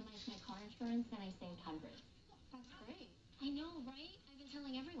customized my car insurance and I saved hundreds. That's great. I know, right? I've been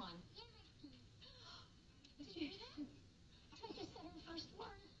telling everyone. Did you hear that? I just said her first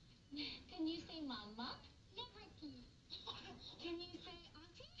word. Can you say mama? Liberty. Can you say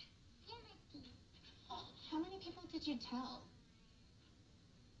auntie? Liberty. How many people did you tell?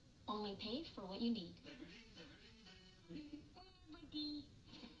 Only pay for what you need. Liberty.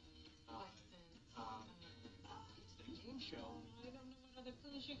 It's the game show. I don't know what other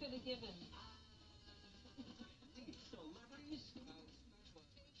clues you could have given. Celebrities.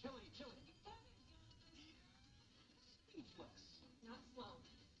 Chili. Speechless. Not slow.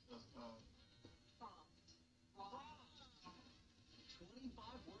 Prompt.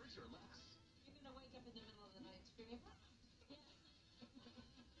 25 words or less. You're gonna wake up in the middle of the night screaming, yes.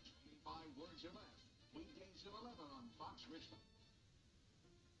 25 words or less. Weekdays at 11 on Fox Richmond.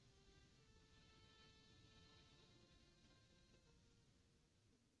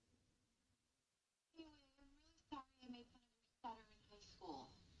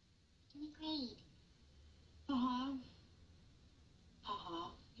 grade. Uh-huh.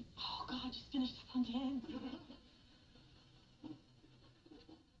 Uh-huh. Oh, God, just finished the fun game.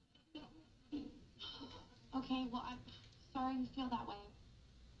 Okay, well, I'm sorry you feel that way.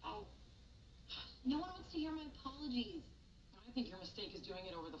 No one wants to hear my apologies. I think your mistake is doing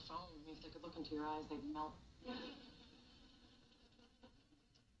it over the phone. I mean, if they could look into your eyes, they'd melt. And it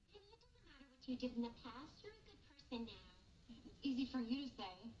doesn't matter what you did in the past. You're a good person now. It's easy for you to say.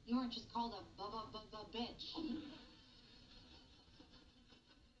 You weren't just called a bitch.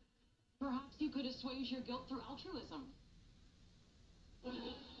 Perhaps you could assuage your guilt through altruism.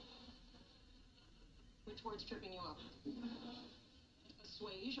 Which word's tripping you up?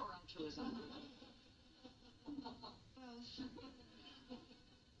 Assuage or altruism? Both.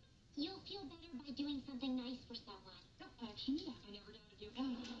 You'll feel better by doing something nice for someone. No, actually, I never doubted you.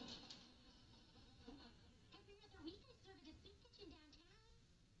 Every other week I serve at a soup kitchen downtown.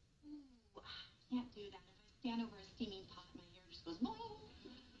 Ooh, can't do that. If I stand over a steaming pot, my hair just goes boing.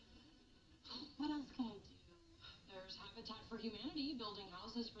 What else can I do? There's Habitat for Humanity, building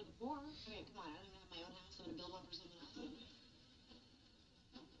houses for the poor. I mean, come on, I don't even have my own house. I'm going to build one for someone else.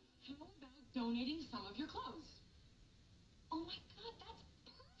 How about donating some of your clothes? Oh my God, that's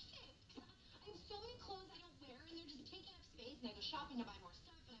perfect. I have so many clothes I don't wear, and they're just taking up space, and I go shopping to buy more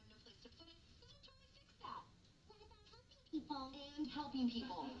stuff, and I have no place to put it. So I'll totally fix that. What about helping people? And helping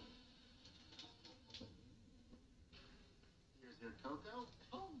people. Here's your cocoa.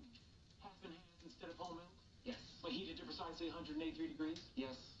 Oh, half and half instead of whole milk? Yes. But heated to precisely 183 degrees?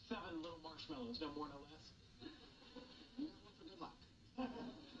 Yes. 7 little marshmallows, no more, no less. You got one for good luck. I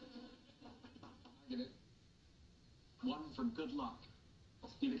get it. One for good luck.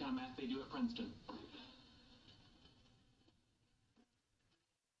 Be the kind of math they do at Princeton. I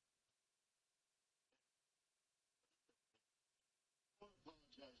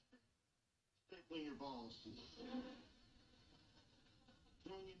apologize for stapling your balls.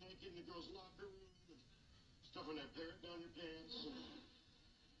 Throwing you naked in the girls' locker room, stuffing that parrot down your pants.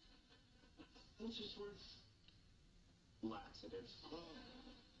 What's this word? Laxative. Oh,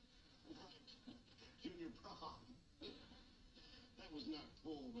 right. Junior prom. That was not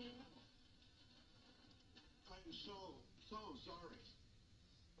cool, man. I'm so sorry.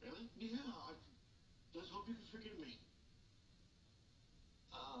 Really? Yeah, I just hope you can forgive me.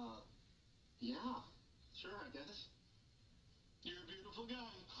 Yeah. Sure, I guess. You're a beautiful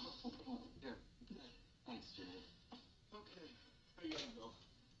guy. Yeah. Thanks, Jimmy. Okay, I gotta go.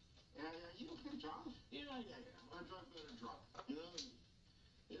 Yeah, you okay, John? Yeah. I drive better drunk. You know,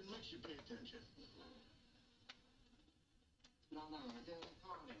 it makes you pay attention. No, come on in.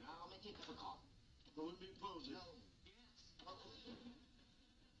 I'll make you a cup of coffee. But let me pose it. No. Yes.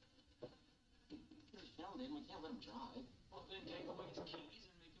 There's Sheldon. We can't let him drive. Well, then take away his keys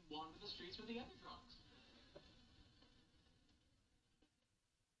and make him wander the streets with the other drunks.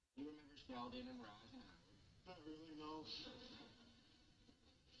 You remember Sheldon and Raj and Howard? Not really, no.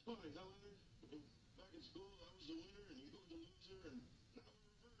 Funny, huh, Leonard? Back in school, I was the winner and you were the loser, and now we're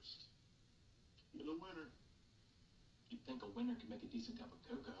reversed. You're the winner. You'd think a winner could make a decent cup of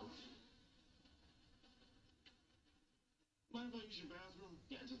cocoa. Mind if I use your bathroom?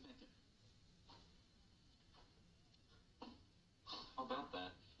 Yeah, just back there. How about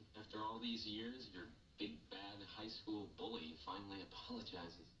that? After all these years, your big bad high school bully finally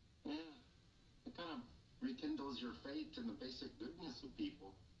apologizes. Yeah. It kind of rekindles your faith in the basic goodness of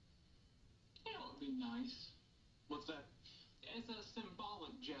people. You know, it'd be nice. What's that? It's a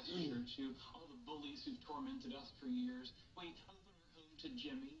symbolic gesture to all the bullies who've tormented us for years. We open our home to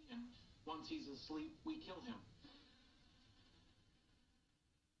Jimmy, and once he's asleep, we kill him.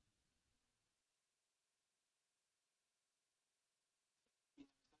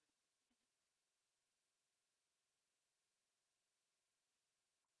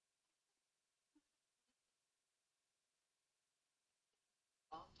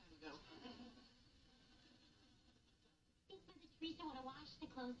 Long time ago. Think Mother Teresa would have washed the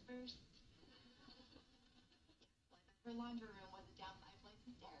clothes first. Her laundry room wasn't down 5 flights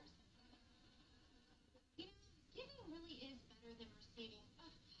of stairs. You know, giving really is better than receiving. I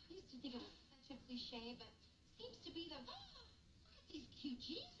used to think it was such a cliche, but seems to be the, look at these cute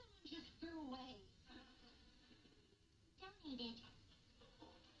jeans someone just threw away. Donated.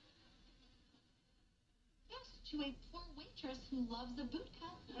 Yes, to a poor waitress who loves a boot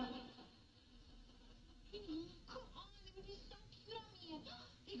cut. Hey, come on, they would be so cute on me, and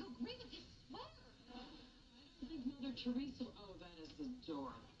they go great with this sweater. I think Mother Teresa. Oh, that is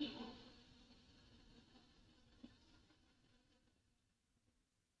adorable.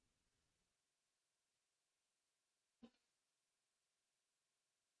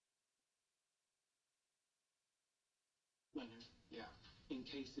 Leonard, Yeah. in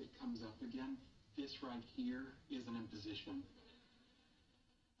case it comes up again, this right here is an imposition.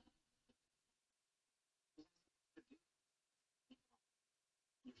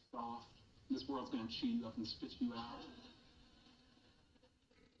 You're soft. This world's gonna chew you up and spit you out.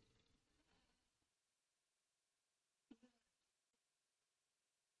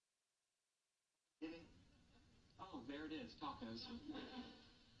 Oh, there it is, tacos.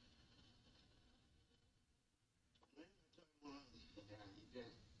 Yeah, you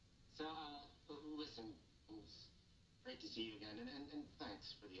did. So, listen, it was great to see you again, and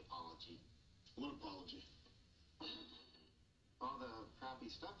thanks for the apology. What apology? All the crappy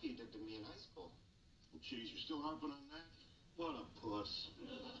stuff you did to me in high school. Well, geez, you're still harping on that? What a puss.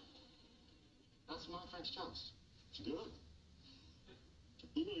 That's my French toast. It's good.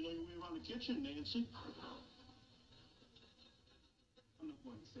 You really know your way around the kitchen, Nancy. I'm not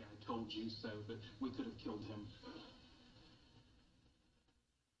going to say I told you so, but we could have killed him.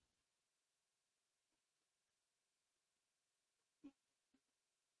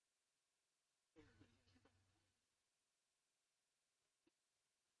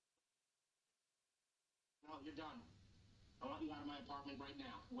 No, you're done. I want you out of my apartment right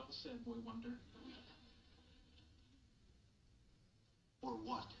now. Well said, Boy Wonder. Or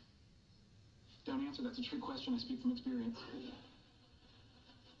what? Don't answer, that's a trick question. I speak from experience.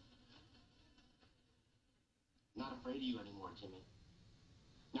 Not afraid of you anymore, Jimmy.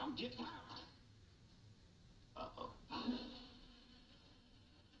 Now get out! Uh-oh.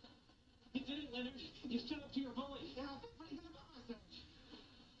 You did it, Leonard. You stood up to your bully. Yeah, I feel pretty good about myself.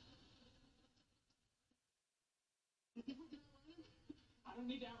 You think we can outrun him? I don't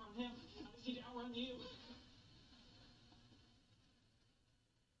need to outrun him. I just need to outrun you.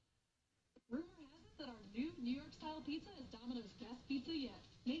 Rumor has it that our new New York-style pizza is Domino's best pizza yet.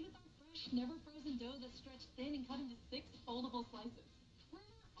 Made with our fresh, never-frozen dough that's stretched thin and cut into 6 foldable slices.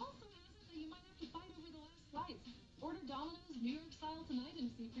 Rumor also has it that you might have to fight over the last slice. Order Domino's New York-style tonight and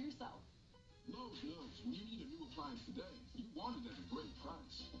see for yourself. Lowe's knows when you need a new appliance today, you want it at a great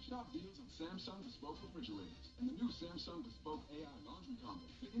price. Shop deals on Samsung Bespoke refrigerators and the new Samsung Bespoke AI laundry combo,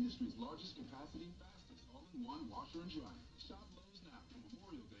 the industry's largest capacity, fastest all-in-one washer and dryer. Shop Lowe's now for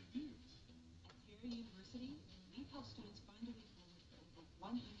Memorial Day deals. At Carey University, we've helped students find a way forward for over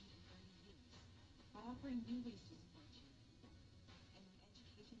 130 years by offering new ways to support you and an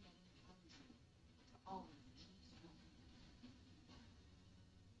education that empowers you to always keep striving.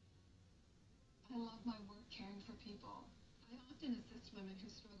 I love my work caring for people. I often assist women who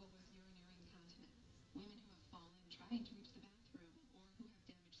struggle with urinary incontinence, women who have fallen trying to reach the bathroom, or who have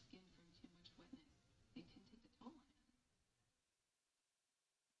damaged skin from too much wetness. It can take a toll on you.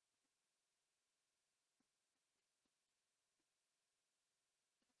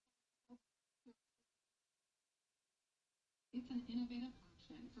 It's an innovative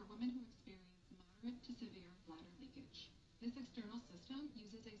option for women who experience moderate to severe bladder leakage. This external system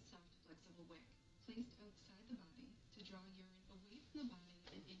uses a soft, flexible wick placed outside the body to draw urine away from the body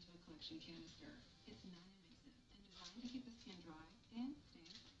and into a collection canister. It's non-invasive and designed to keep the skin dry and stay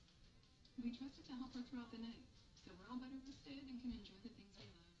in place. We trust it to help her throughout the night, so we're all better rested and can enjoy the things we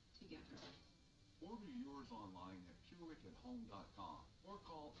love together. Order yours online at PureWickAtHome.com or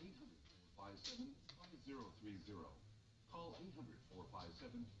call 800-457-5030. Call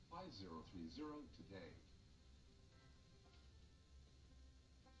 800-457-5030 today.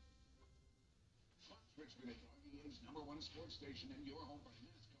 Fox Richmond is RVA's #1 sports station and your home for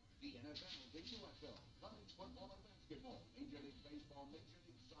NASCAR, the NFL, the UFL, college football and basketball, Major League Baseball, Major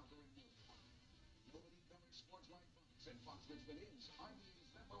League Soccer, and more. Nobody covers sports like Fox, and Fox Richmond is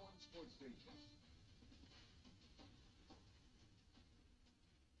RVA's #1 sports station.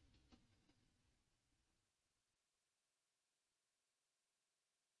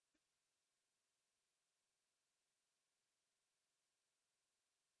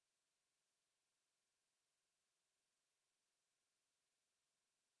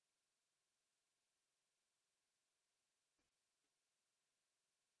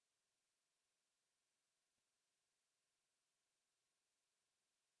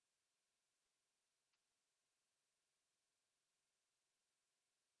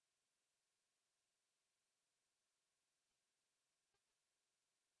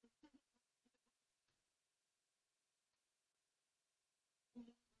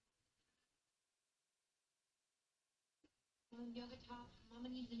 Yoga top. Mama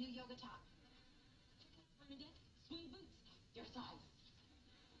needs a new yoga top. Bernadette, swing boots. Your size.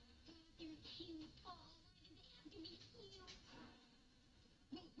 They're cute. Oh, we're gonna dance. Give me cute. Wait.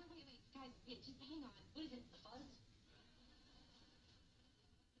 Guys, just hang on. What is it? The fuzz?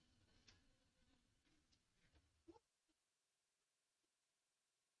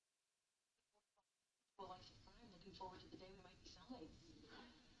 forward to the day we might be cellmates.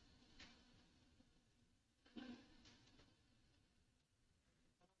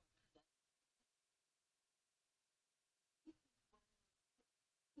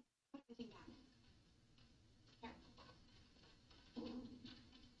 Put everything back. Here.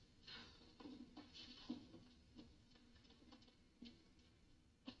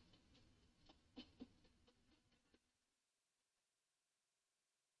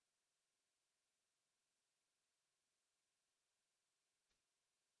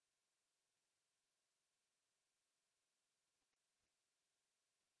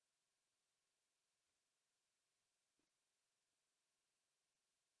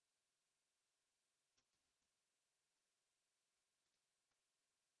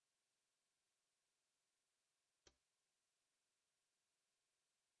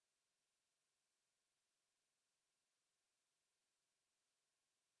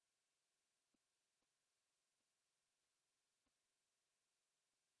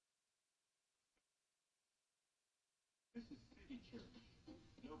 This is City Church,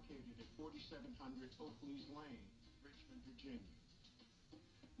 located at 4700 Oakleys Lane, Richmond, Virginia.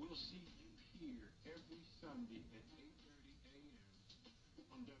 We'll see you here every Sunday at 8:30 a.m.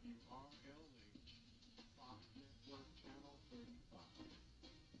 on WRLH, Fox Network Channel 35.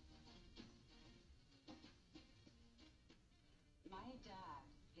 My dad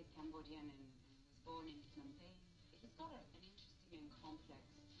is Cambodian and was born in Phnom Penh. He's got an interesting and complex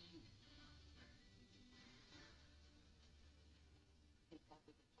youth. His dad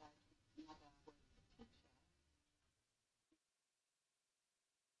was a judge, his mother was a teacher.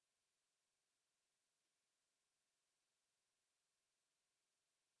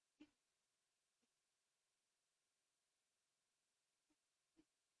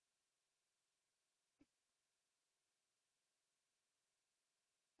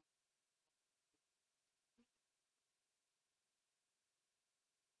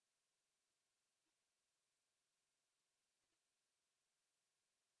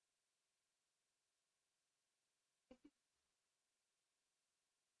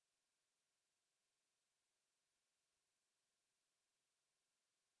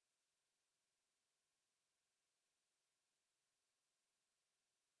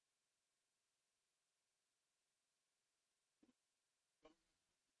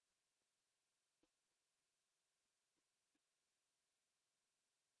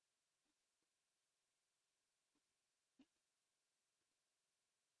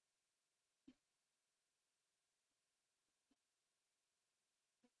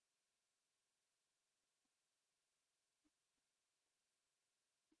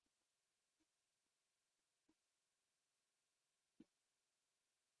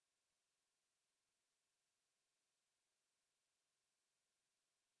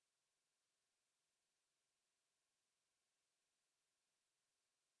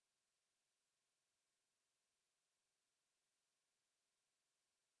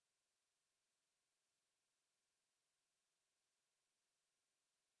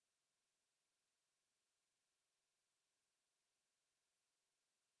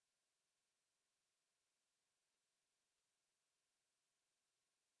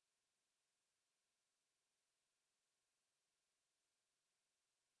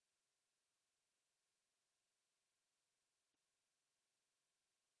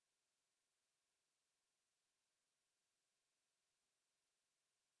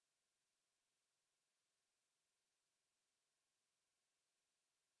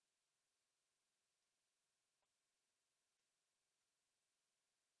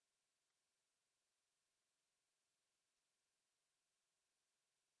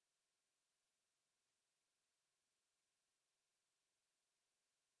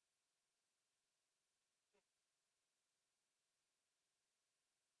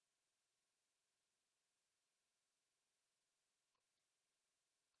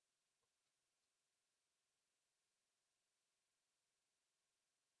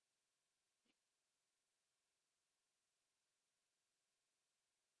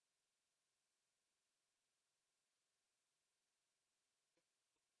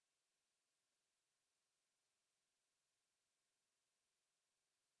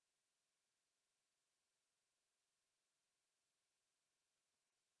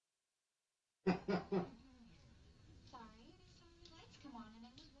 Sorry, I just saw the lights come on and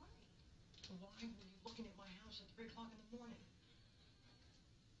I was worried. Why were you looking at my house at 3 o'clock in the morning?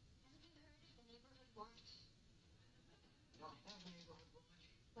 Haven't you heard of the neighborhood watch? Don't have a neighborhood watch.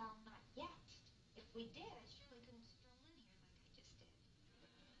 Well, not yet. If we did, I surely couldn't stroll in here like I just did.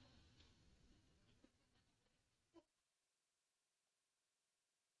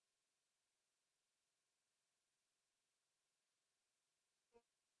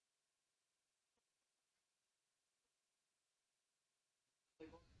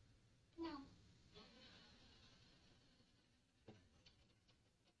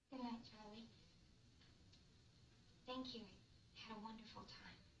 Thank you. I had a wonderful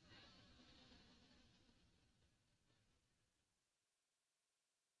time.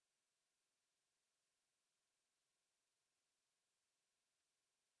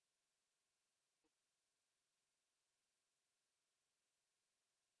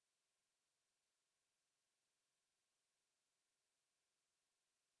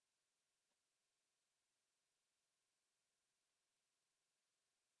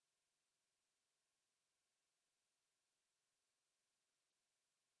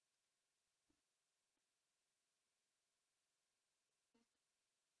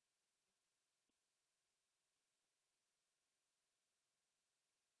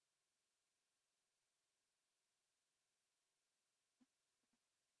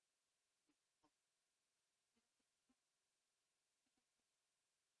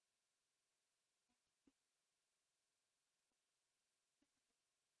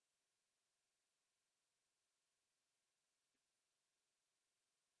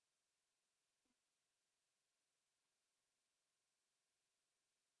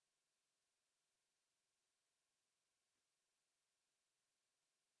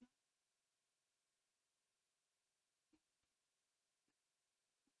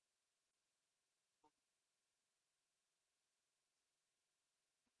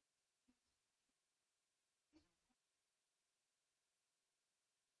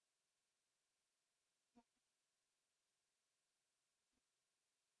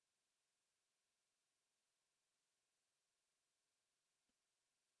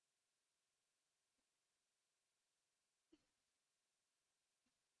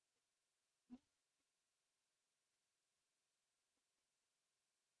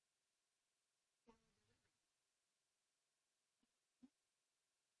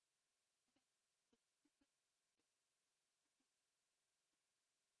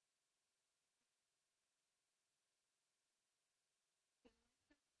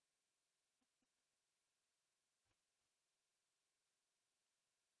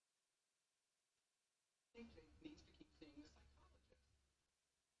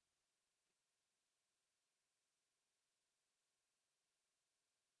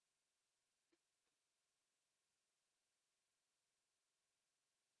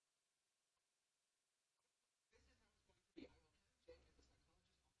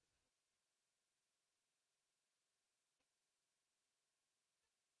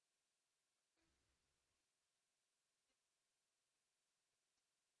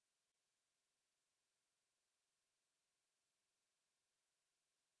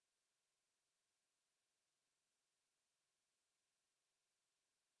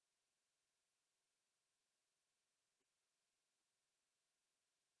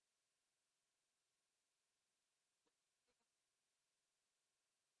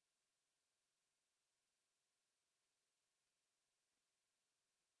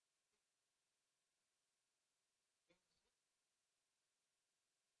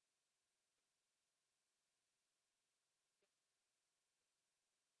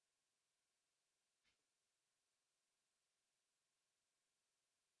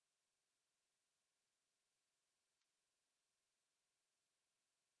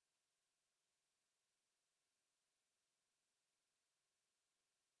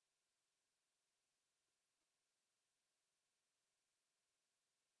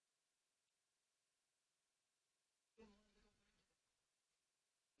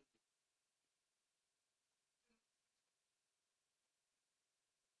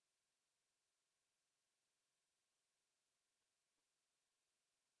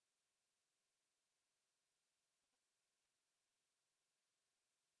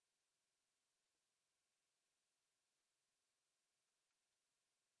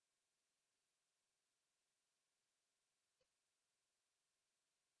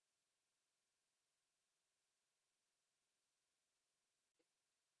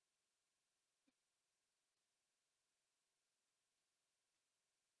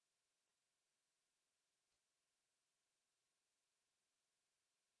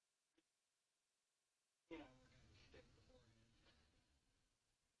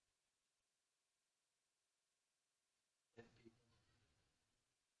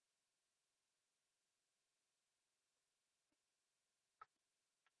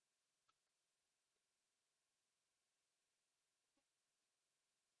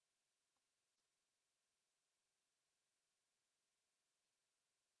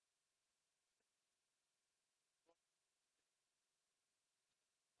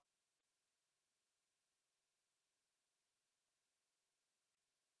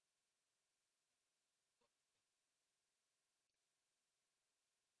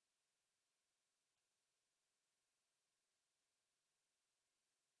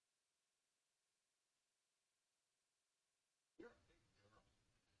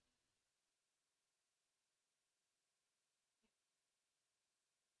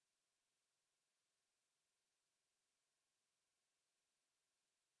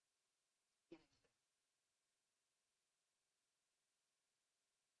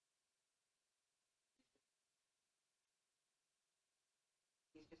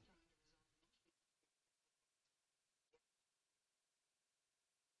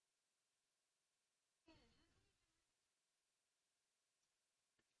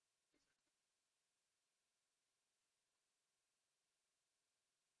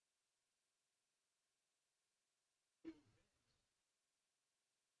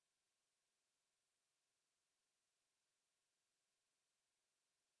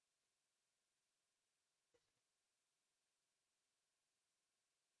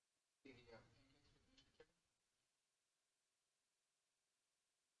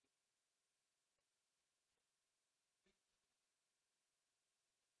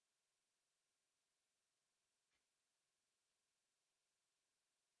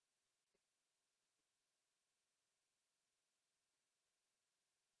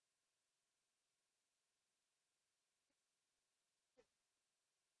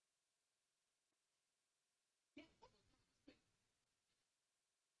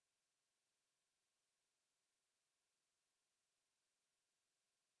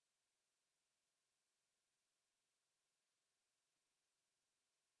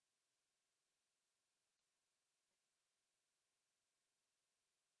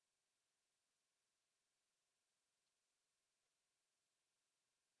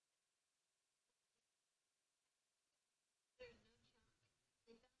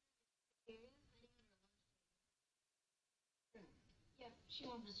 you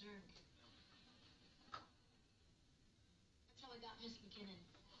on Berserk. That's how I got Miss McKinnon.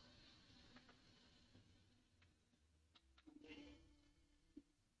 I'm silly.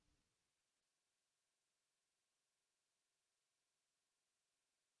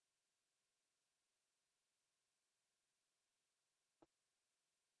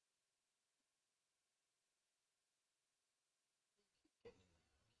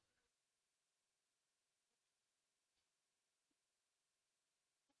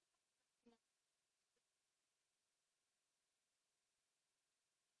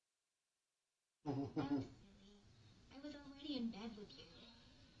 I was already in bed with you.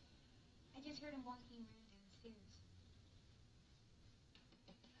 I just heard him walking around downstairs.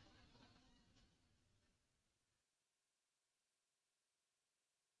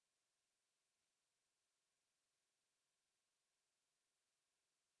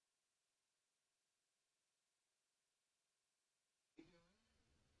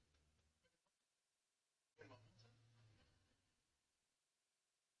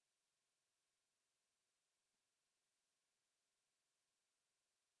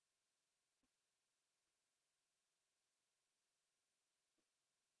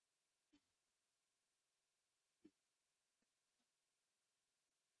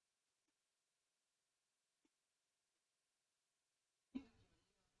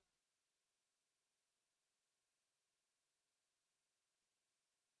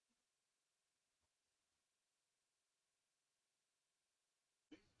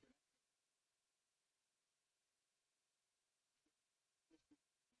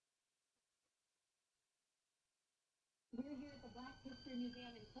 We're here at the Black History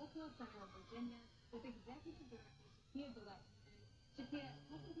Museum in Cocoa Center, Virginia, with Executive Director Shakia Gillette. Shakia,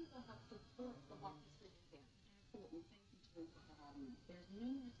 how can people help support the Black History Museum? Absolutely. Thank you, Thru, for having us. There's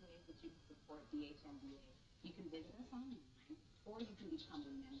numerous ways that you can support DHMBA. You can visit us online, or you can become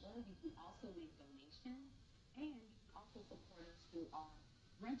a member. You can also make donations, and you can also support us through our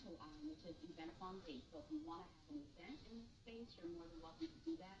rental arm, which is Event Upon Date. So if you want to have an event in this space, you're more than welcome to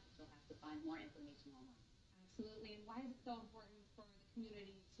do that. You'll have to find more information online. Absolutely. And why is it so important for the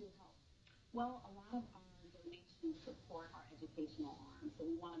community to help? Well, a lot of our donations support our educational arm, so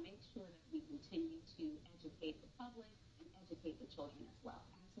we want to make sure that we continue to educate the public and educate the children as well.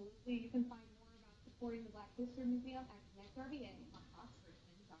 Absolutely. You can find more about supporting the Black History Museum at ConnectRVA on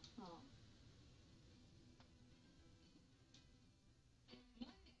foxrichmond.com.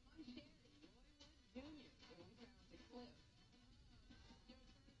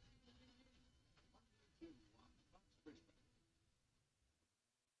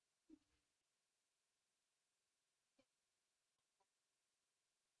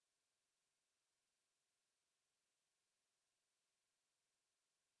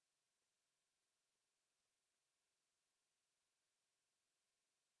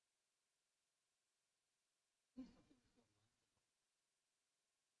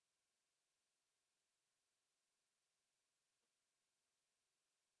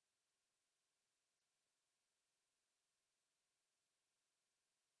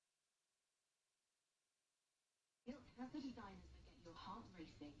 Built has the designers that get your heart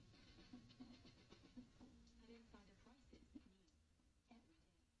racing. And insider prices mean every day.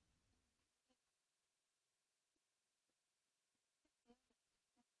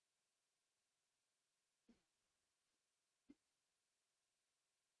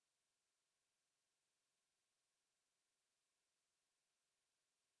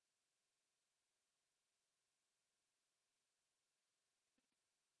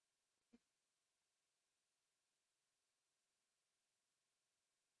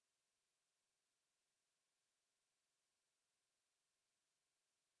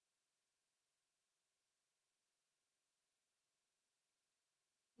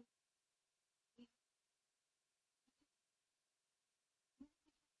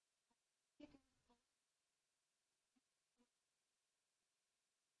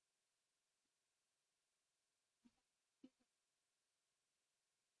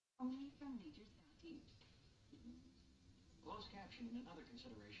 Only from Nature's Bounty. Closed captioning, another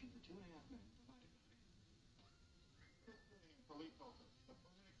consideration for 2.5 men provided by Police filter, the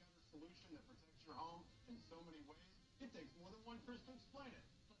permanent gutter solution that protects your home in so many ways, it takes more than one Chris to explain it.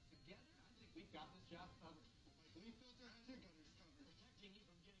 But together, I think we've got this job covered. Like Leaf Filter has your gutters covered. Protecting you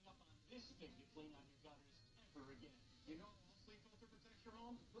from getting up on this thing to clean out your gutters ever again. You know how else Leaf Filter protects your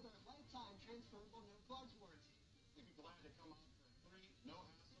home? With our lifetime transferable no clogs warranty. We'd be glad to come out for a free,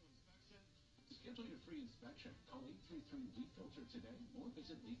 no-hassle inspection. Schedule your free inspection. Call 833-LEAF-FILTER today or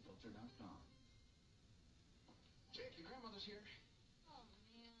visit leaffilter.com. Jake, your grandmother's here. Oh,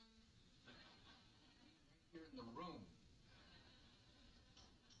 man. Right here in the room.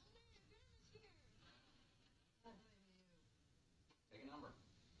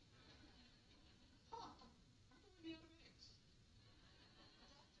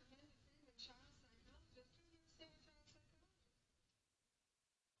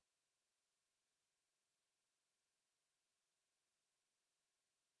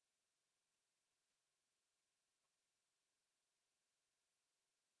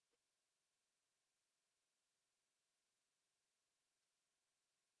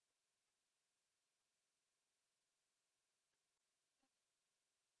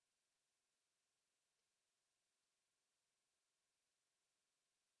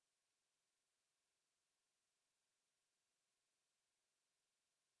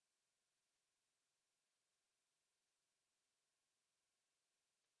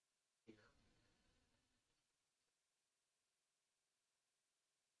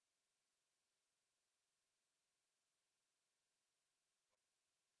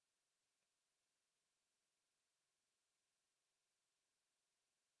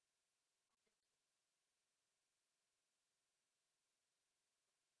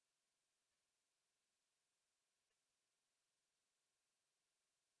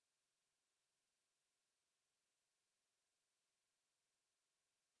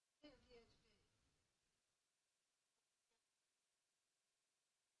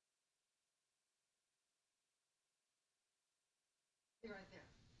 Be right there.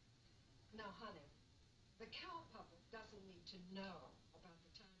 Now, honey, the cow puppet doesn't need to know about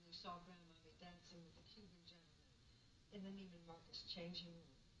the time you saw Grandmommy dancing with the Cuban gentleman in the Neiman Marcus changing room.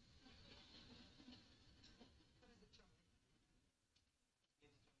 What is it, Charlie?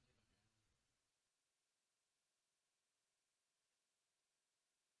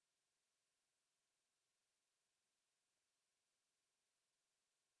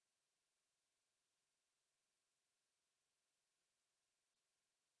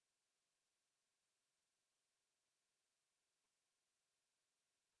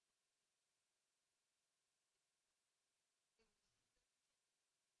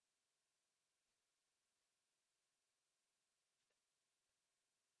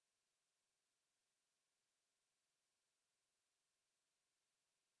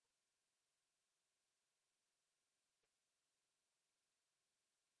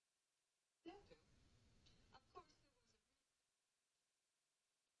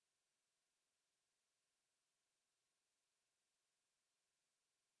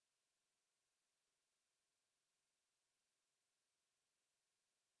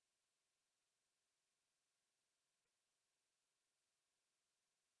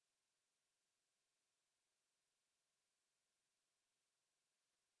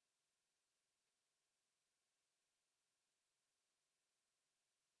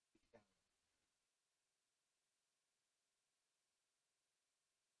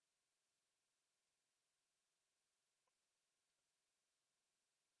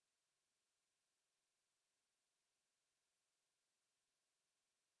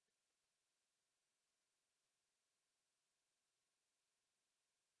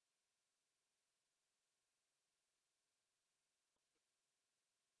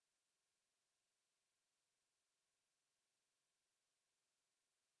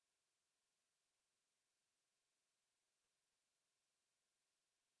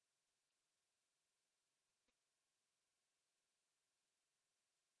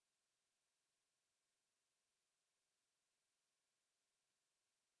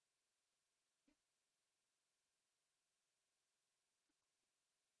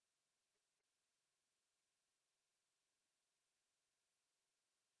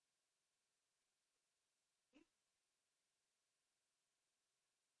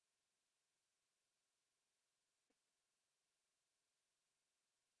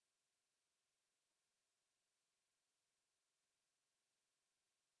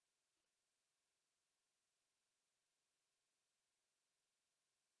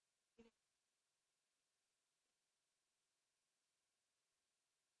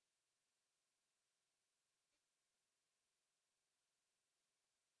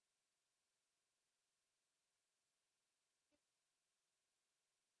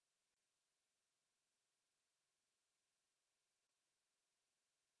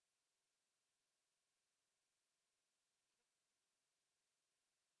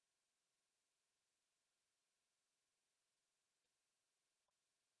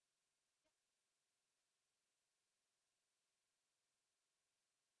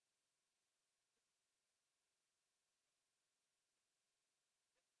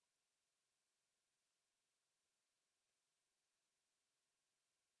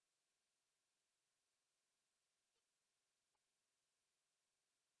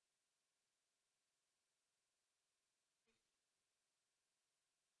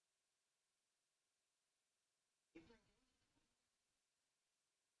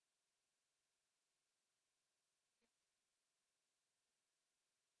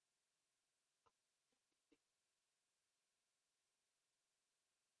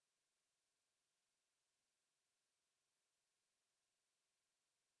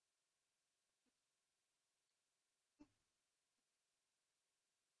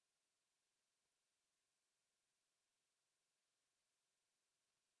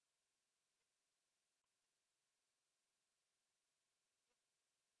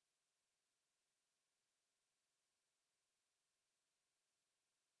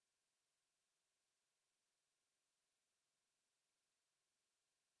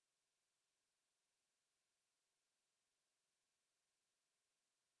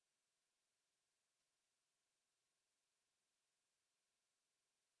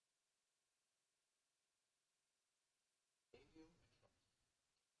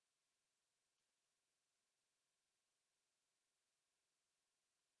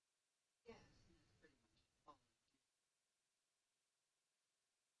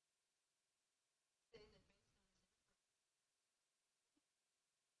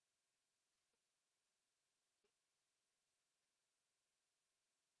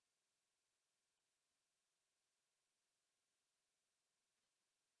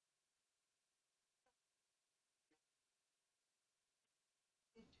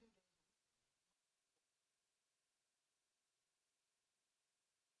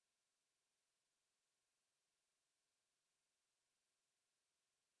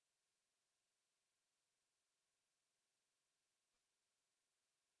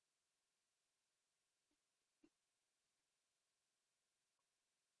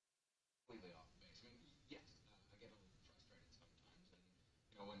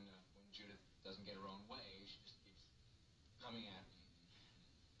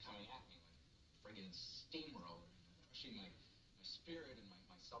 steamroller, crushing my spirit and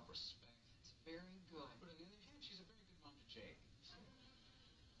my self-respect. It's very good. But on the other hand, she's a very good mom to Jake. So.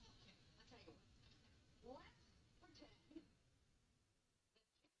 Okay, I'll tell you what.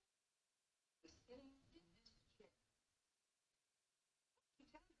 Let's pretend that Jake is sitting in this chair. You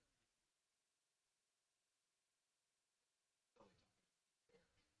tell her.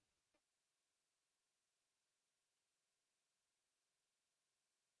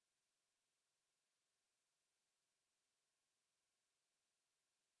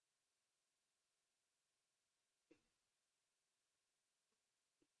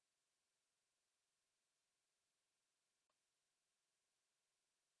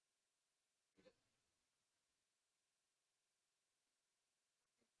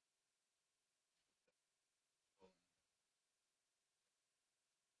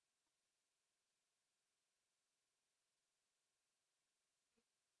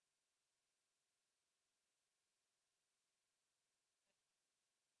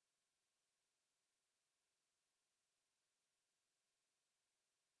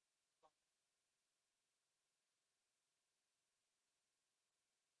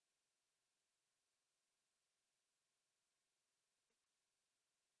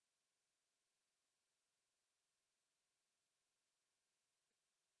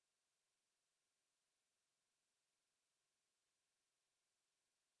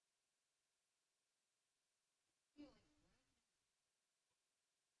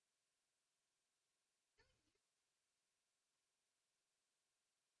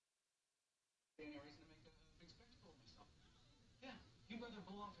 Any reason to make a big spectacle of myself? Yeah, you'd rather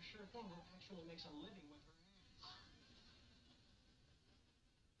blow off a sure thing who actually makes a living with her hands.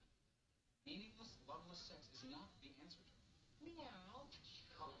 Meaningless, loveless sex is not the answer to it. Meow.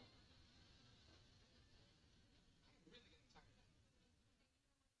 Oh. I'm really getting tired of that.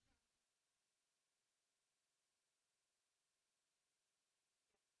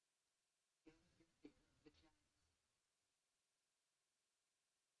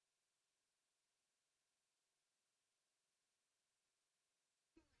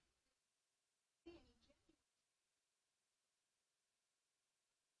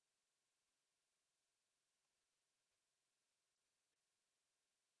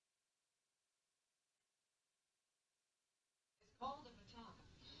 It's called a baton.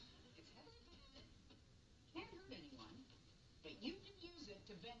 It's heavily padded. Can't hurt anyone, but you can use it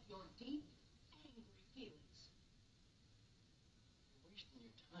to vent your deep, angry feelings. You're wasting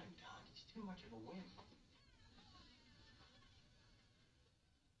your time, Doc. He's too much of a wimp.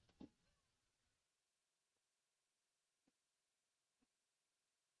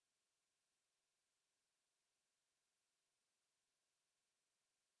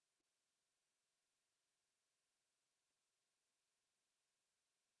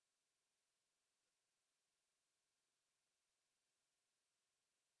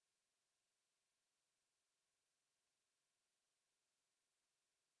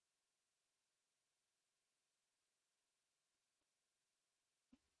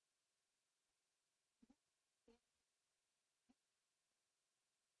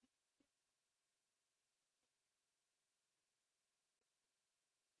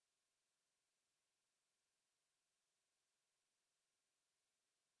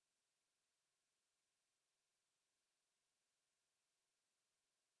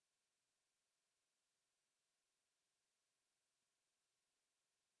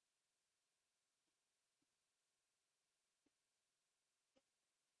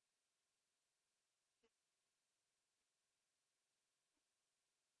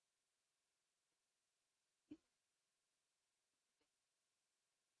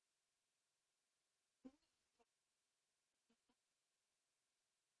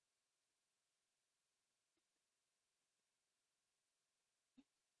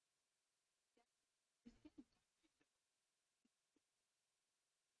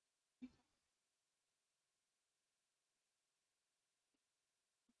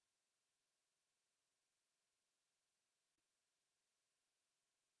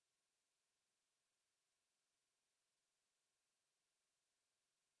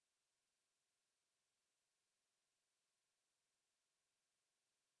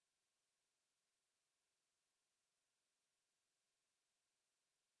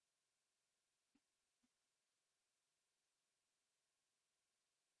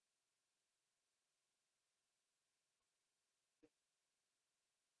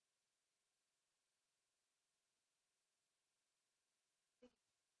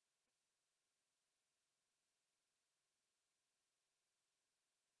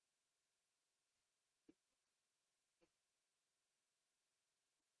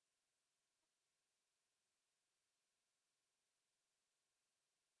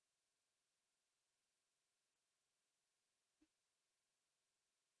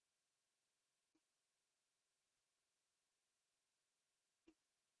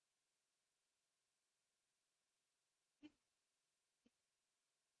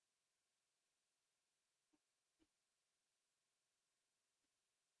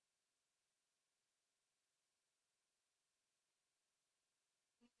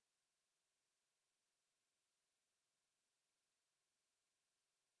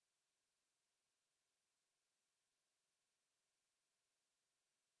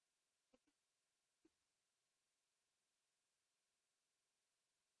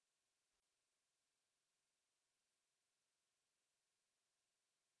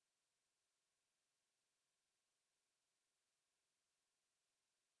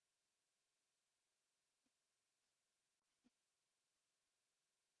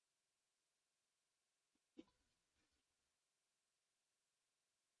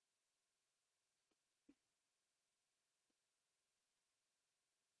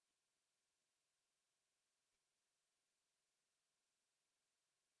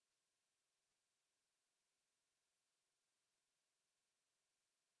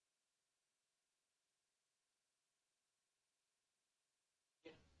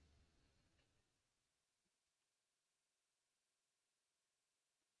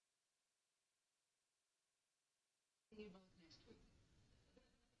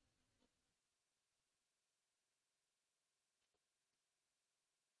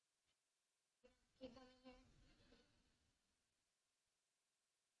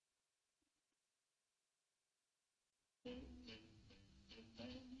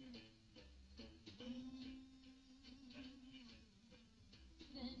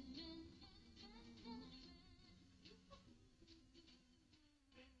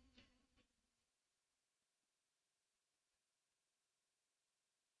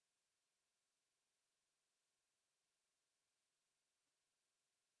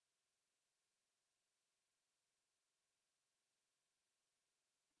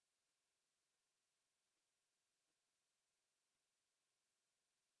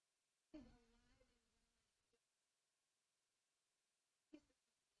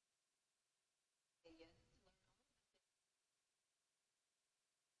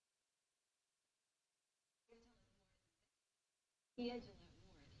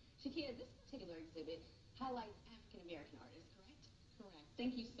 Shakia, this particular exhibit highlights African American artists, correct? Correct.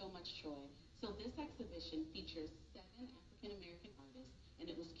 Thank you so much, Troy. So this exhibition features 7 African American artists,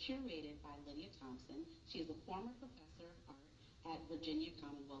 and it was curated by Lydia Thompson. She is a former professor of art at Virginia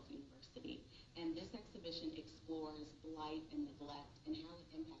Commonwealth University. And this exhibition explores blight and neglect and how it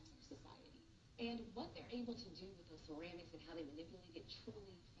impacts our society. And what they're able to do with those ceramics and how they manipulate it,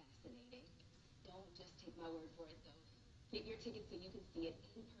 truly fascinating. Don't just take my word for it, though. Get your tickets so you can see it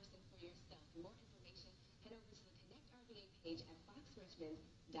in person for yourself. For more information, head over to the Connect RVA page at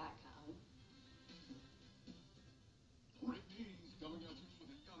foxrichmond.com. Great news coming at you with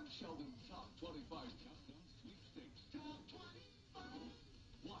the Young Sheldon Top 25 Countdown Sweepstakes. Top 25!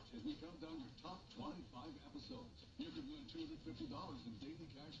 Watch as we count down your top 25 episodes. You can win $250 in daily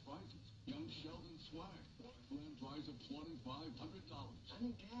cash prizes, Young Sheldon swag, or a grand prize of $2,500. I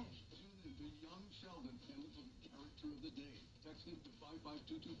need cash. Tune in to Young Sheldon and look for the character of the day. Text it to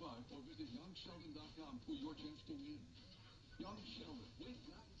 55225 or visit youngsheldon.com for your chance to win. Young Sheldon,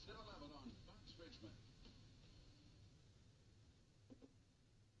 weeknights at 11 on Fox Richmond.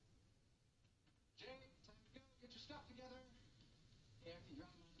 Jay, time to go. Get your stuff together. Hey, after you drop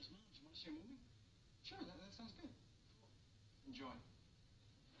him off his mom's, you want to see a movie? Sure, that sounds good. Cool. Enjoy.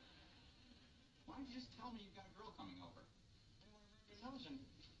 Why don't you just tell me you've got a girl coming over? I want to rub your nose in.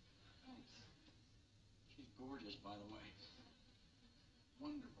 Thanks. She's gorgeous, by the way.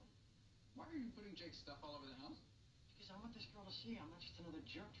 Wonderful. Why are you putting Jake's stuff all over the house? Because I want this girl to see I'm not just another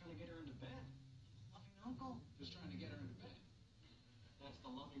jerk trying to get her into bed. Loving uncle. Just trying to get her into bed. That's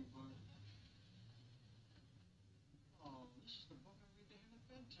the loving part. Oh, this is the book I read to him at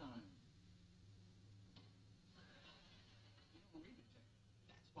bedtime. You don't read it, Jake.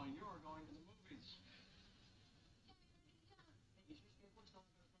 That's why you're going to the movies. Hey, is your skateboard still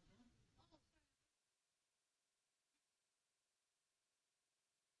out by the front door?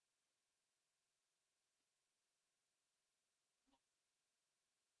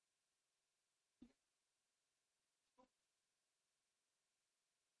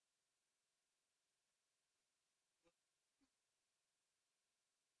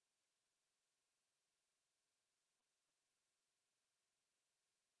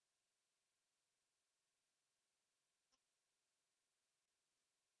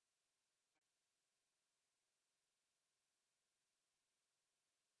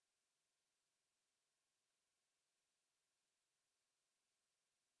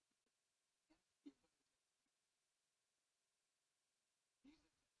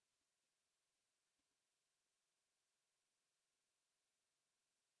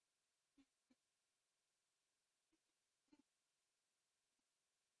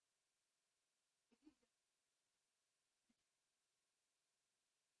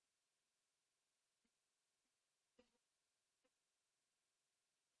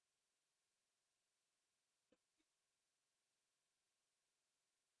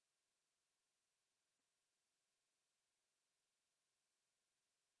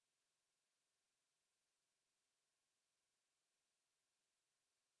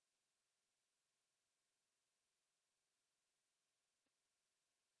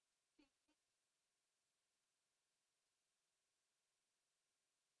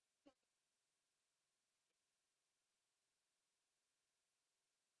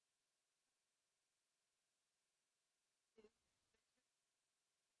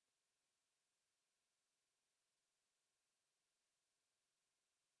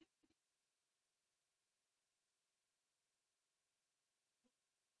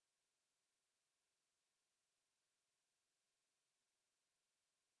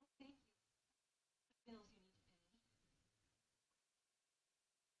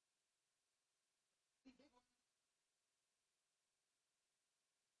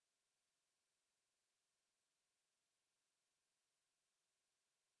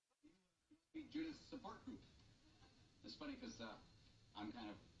 Judith's support group. It's funny because I'm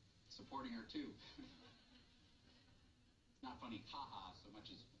kind of supporting her too. It's not funny, haha, so much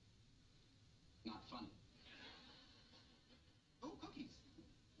as not funny. Oh, cookies.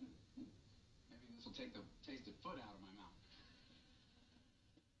 Maybe this will take the tasted foot out of my mouth.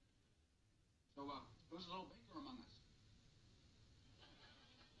 So, who's a little baker among us?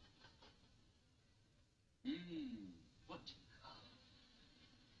 What?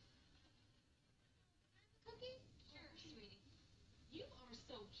 Cookie? Sure, sweetie. You are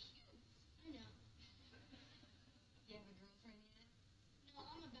so cute. I know. You have a girlfriend yet? No,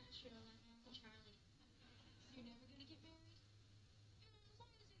 I'm a bachelor like my Uncle Charlie. So you're never gonna get married? As long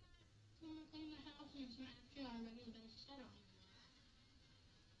as you got someone to clean the house and some action on a regular basis, I don't need a lot.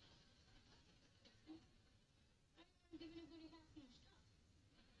 I don't want to give anybody happiness.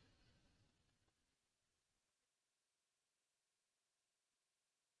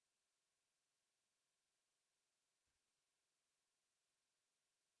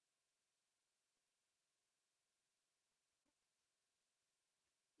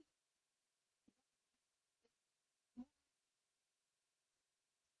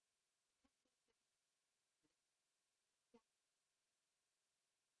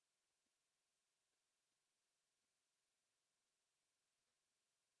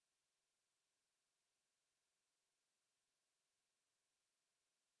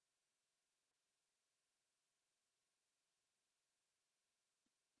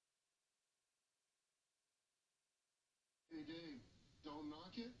 Hey, Dave, don't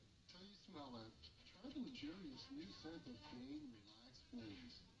knock it till you smell it. Try the luxurious new scent of Gain Relax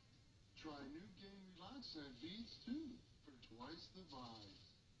Blends. Try new Gain Relax scent beads, too, for twice the vibes.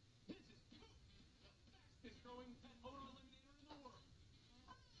 This is Pogo, the fastest growing pet odor eliminator in the world.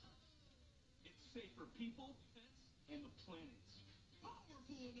 It's safe for people, pets, and the planet. Powerful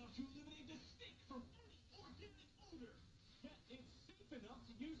enough to eliminate the stink from any organic odor. Yet it's safe enough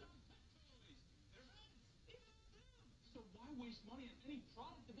to use on pet toys, their beds, even on them. So why waste money on any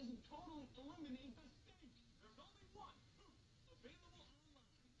product that doesn't totally eliminate the stink? There's only one poop available online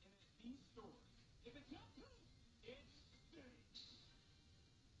and at these stores. If it's not poop, it stinks.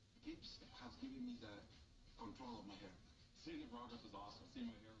 Keeps has given me the control of my hair. Seeing the progress is awesome. Seeing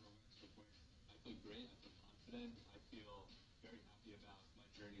my hair grow extra quick. I feel great. I feel confident. I feel very happy about my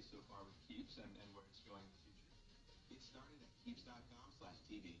journey so far with Keeps and where it's going in the future. It started at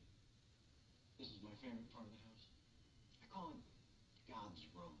keeps.com/TV. This is my favorite part of the house. I call it God's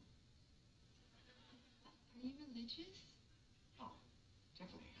room. Are you religious? Oh,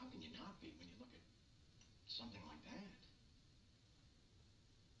 Tiffany, how can you not be when you look at something like that?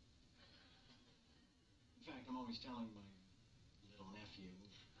 In fact, I'm always telling my little nephew,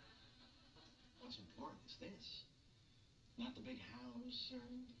 what's important is this. Not the big house or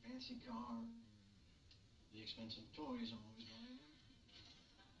the fancy car, or the expensive toys I'm always buying him.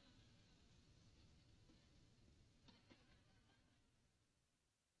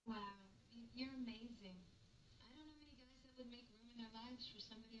 Wow, you're amazing. I don't know many guys that would make room in their lives for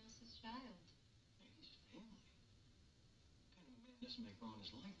somebody else's child. Hey, he's family. What kind of a man doesn't make room in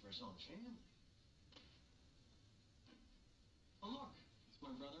his life for his own family? Oh, look, it's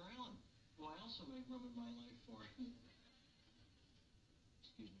my brother Alan, who I also make room in my life for.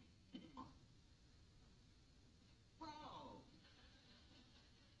 Excuse me. Bro!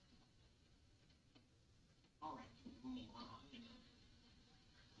 All right, moron.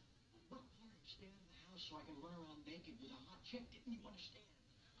 Bro, I want to stay out of the house so I can run around naked with a hot chick. Didn't you understand?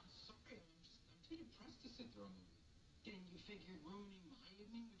 I'm sorry, I'm too depressed to sit through a movie. Didn't you figure ruining my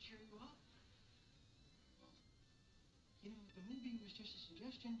evening would cheer you up? You know, the movie was just a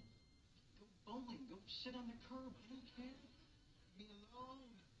suggestion. Go bowling, go sit on the curb. I don't care. Leave me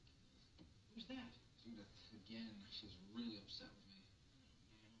alone. Who's that? Judith, again, she's really upset with me.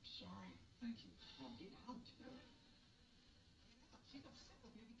 Yeah, I'm sorry. Thank you. Now get out. She's upset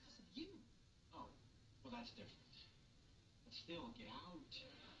with me because of you. Oh, well, that's different. But still, get out.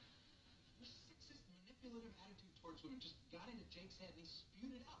 Your sexist, manipulative attitude towards women just got into Jake's head and he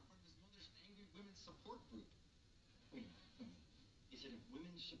spewed it out in front of his mother's angry women's support group. Wait a minute. Is it a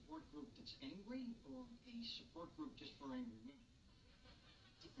women's support group that's angry, or a support group just for angry women?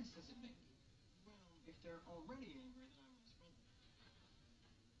 What difference does it make? Well, if they're already angry, then I might as well.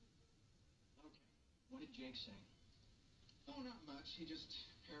 Okay, what did Jake say? Oh, not much. He just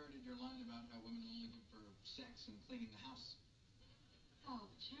parroted your line about how women are only good for sex and cleaning the house. Oh,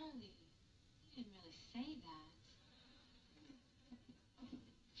 Charlie, you didn't really say that.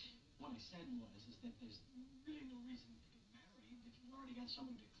 What I said was that there's really no reason to get married if you've already got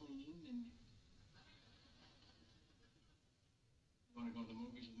someone to clean and... You want to go to the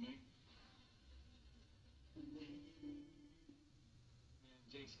movies with me? Man,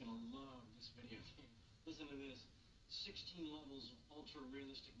 Jake's gonna love this video game. Listen to this. 16 levels of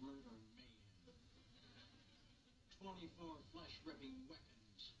ultra-realistic murder and mayhem. 24 flesh-ripping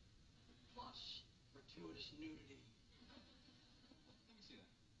weapons. Plus, gratuitous nudity. Let me see that.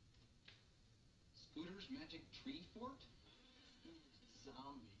 Scooter's Magic Tree Fort?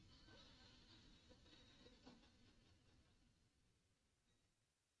 Zombie.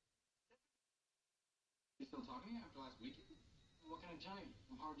 You still talking to me after last weekend? What can I tell you?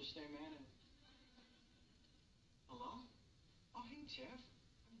 I'm hard to stay mad at. Hello? Oh, hey, Tiff.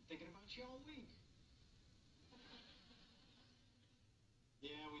 I've been thinking about you all week.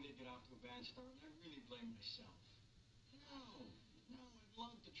 Yeah, we did get off to a bad start, and I really blame myself. No, I'd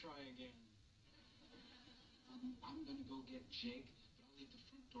love to try again. I'm gonna go get Jake, but I'll leave the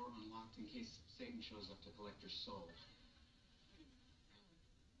front door unlocked in case Satan shows up to collect your soul. Wait a minute, Alan.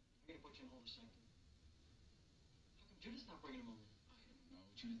 I gotta put you on hold a second. How come Judith's not bringing him over? I don't know.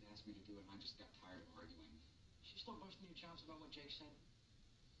 Judith asked me to do it, and I just got tired of arguing. She's still busting your chops about what Jake said?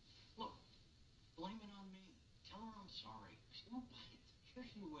 Look, blame it on me. Tell her I'm sorry. She won't buy it. Sure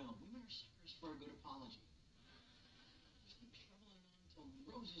she will. Women are suckers for a good apology. Just keep shoveling it on until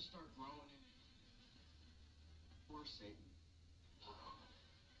roses start growing in it. Poor Satan.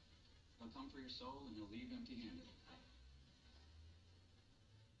 He'll come for your soul, and he'll leave empty-handed.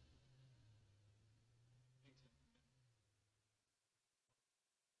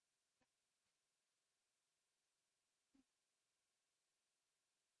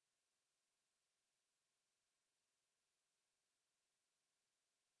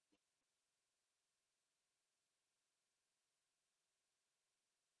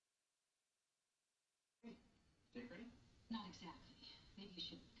 Jake ready? Not exactly. Maybe you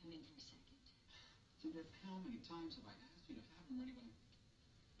should come in for a second. Judith, how many times have I asked you to have him ready when...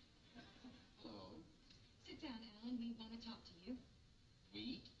 Hello? Sit down, Alan. We want to talk to you.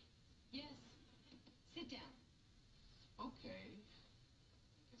 We? Yes. Sit down. Okay.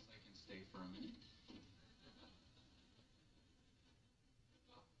 Guess I can stay for a minute.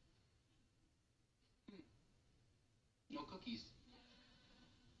 No cookies.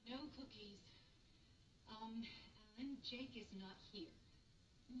 No cookies. Alan, Jake is not here.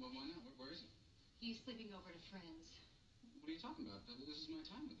 Well, why not? Where is he? He's sleeping over at a friend's. What are you talking about? This is my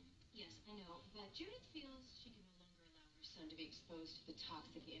time with him. Yes, I know, but Judith feels she can no longer allow her son to be exposed to the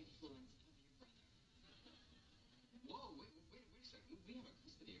toxic influence of your brother. Whoa, wait a second. We have a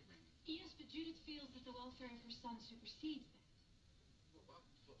custody agreement. Yes, but Judith feels that the welfare of her son supersedes that.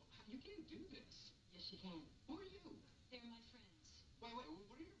 You can't do this. Yes, she can. Who are you? They're my friends. Wait, what the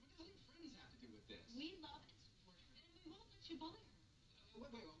hell do your friends have to do with this? We love and support her, and we won't let you bully her.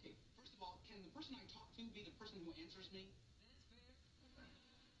 Okay. First of all, can the person I talk to be the person who answers me? That's fair.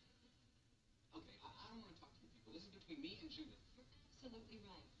 Okay, I don't want to talk to you people. This is between me and Judith. You're absolutely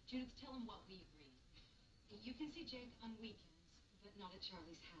right. Judith, tell him what we agreed. You can see Jake on weekends, but not at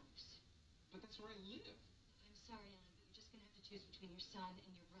Charlie's house. But that's where I live. I'm sorry, Alan, but you're just going to have to choose between your son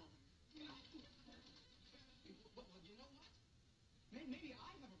and your brother. Well, you know what? Maybe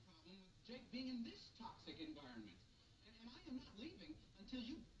I have a problem with Jake being in this toxic environment. And I am not leaving until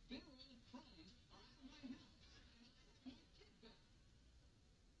you bitter old crones are out of my house. And I want my kid back.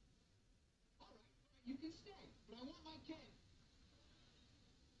 All right, you can stay, but I want my kid.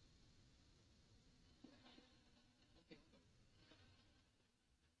 Okay, I'll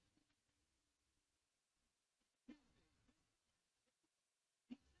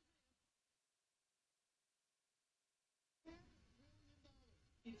go.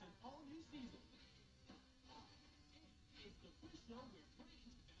 It's an all-new season. It's the first show where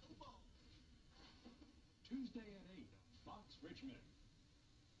brains battle bones. Tuesday at 8 on Fox Richmond.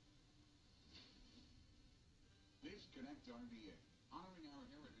 This Connect RVA, Honoring Our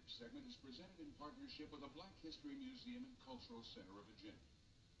Heritage segment is presented in partnership with the Black History Museum and Cultural Center of Virginia.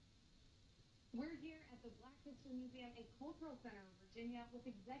 We're here at the Black History Museum and Cultural Center of Virginia with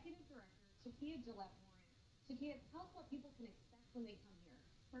Executive Director Takia Gillette Morin. Takia, tell us what people can expect when they come here.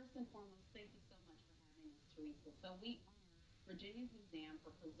 First and foremost, thank you so much for having us, Teresa. So we are Virginia's Museum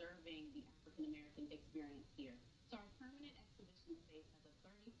for preserving the African American experience here. So our permanent exhibition space has a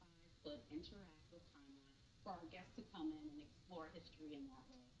 35-foot interactive timeline for our guests to come in and explore history in that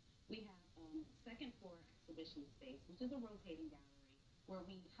way. We have second floor exhibition space, which is a rotating gallery, where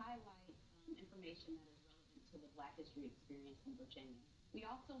we highlight information that is relevant to the Black history experience in Virginia. We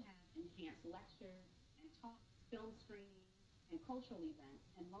also have enhanced lectures and talks, film screenings, and cultural events,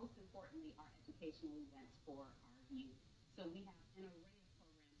 and most importantly, our educational events for our youth. So we have an array of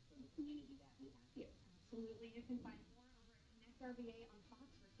programs for the community that we have here. Absolutely. You can find more over at Connect RVA on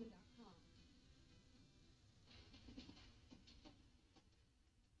foxrichmond.com.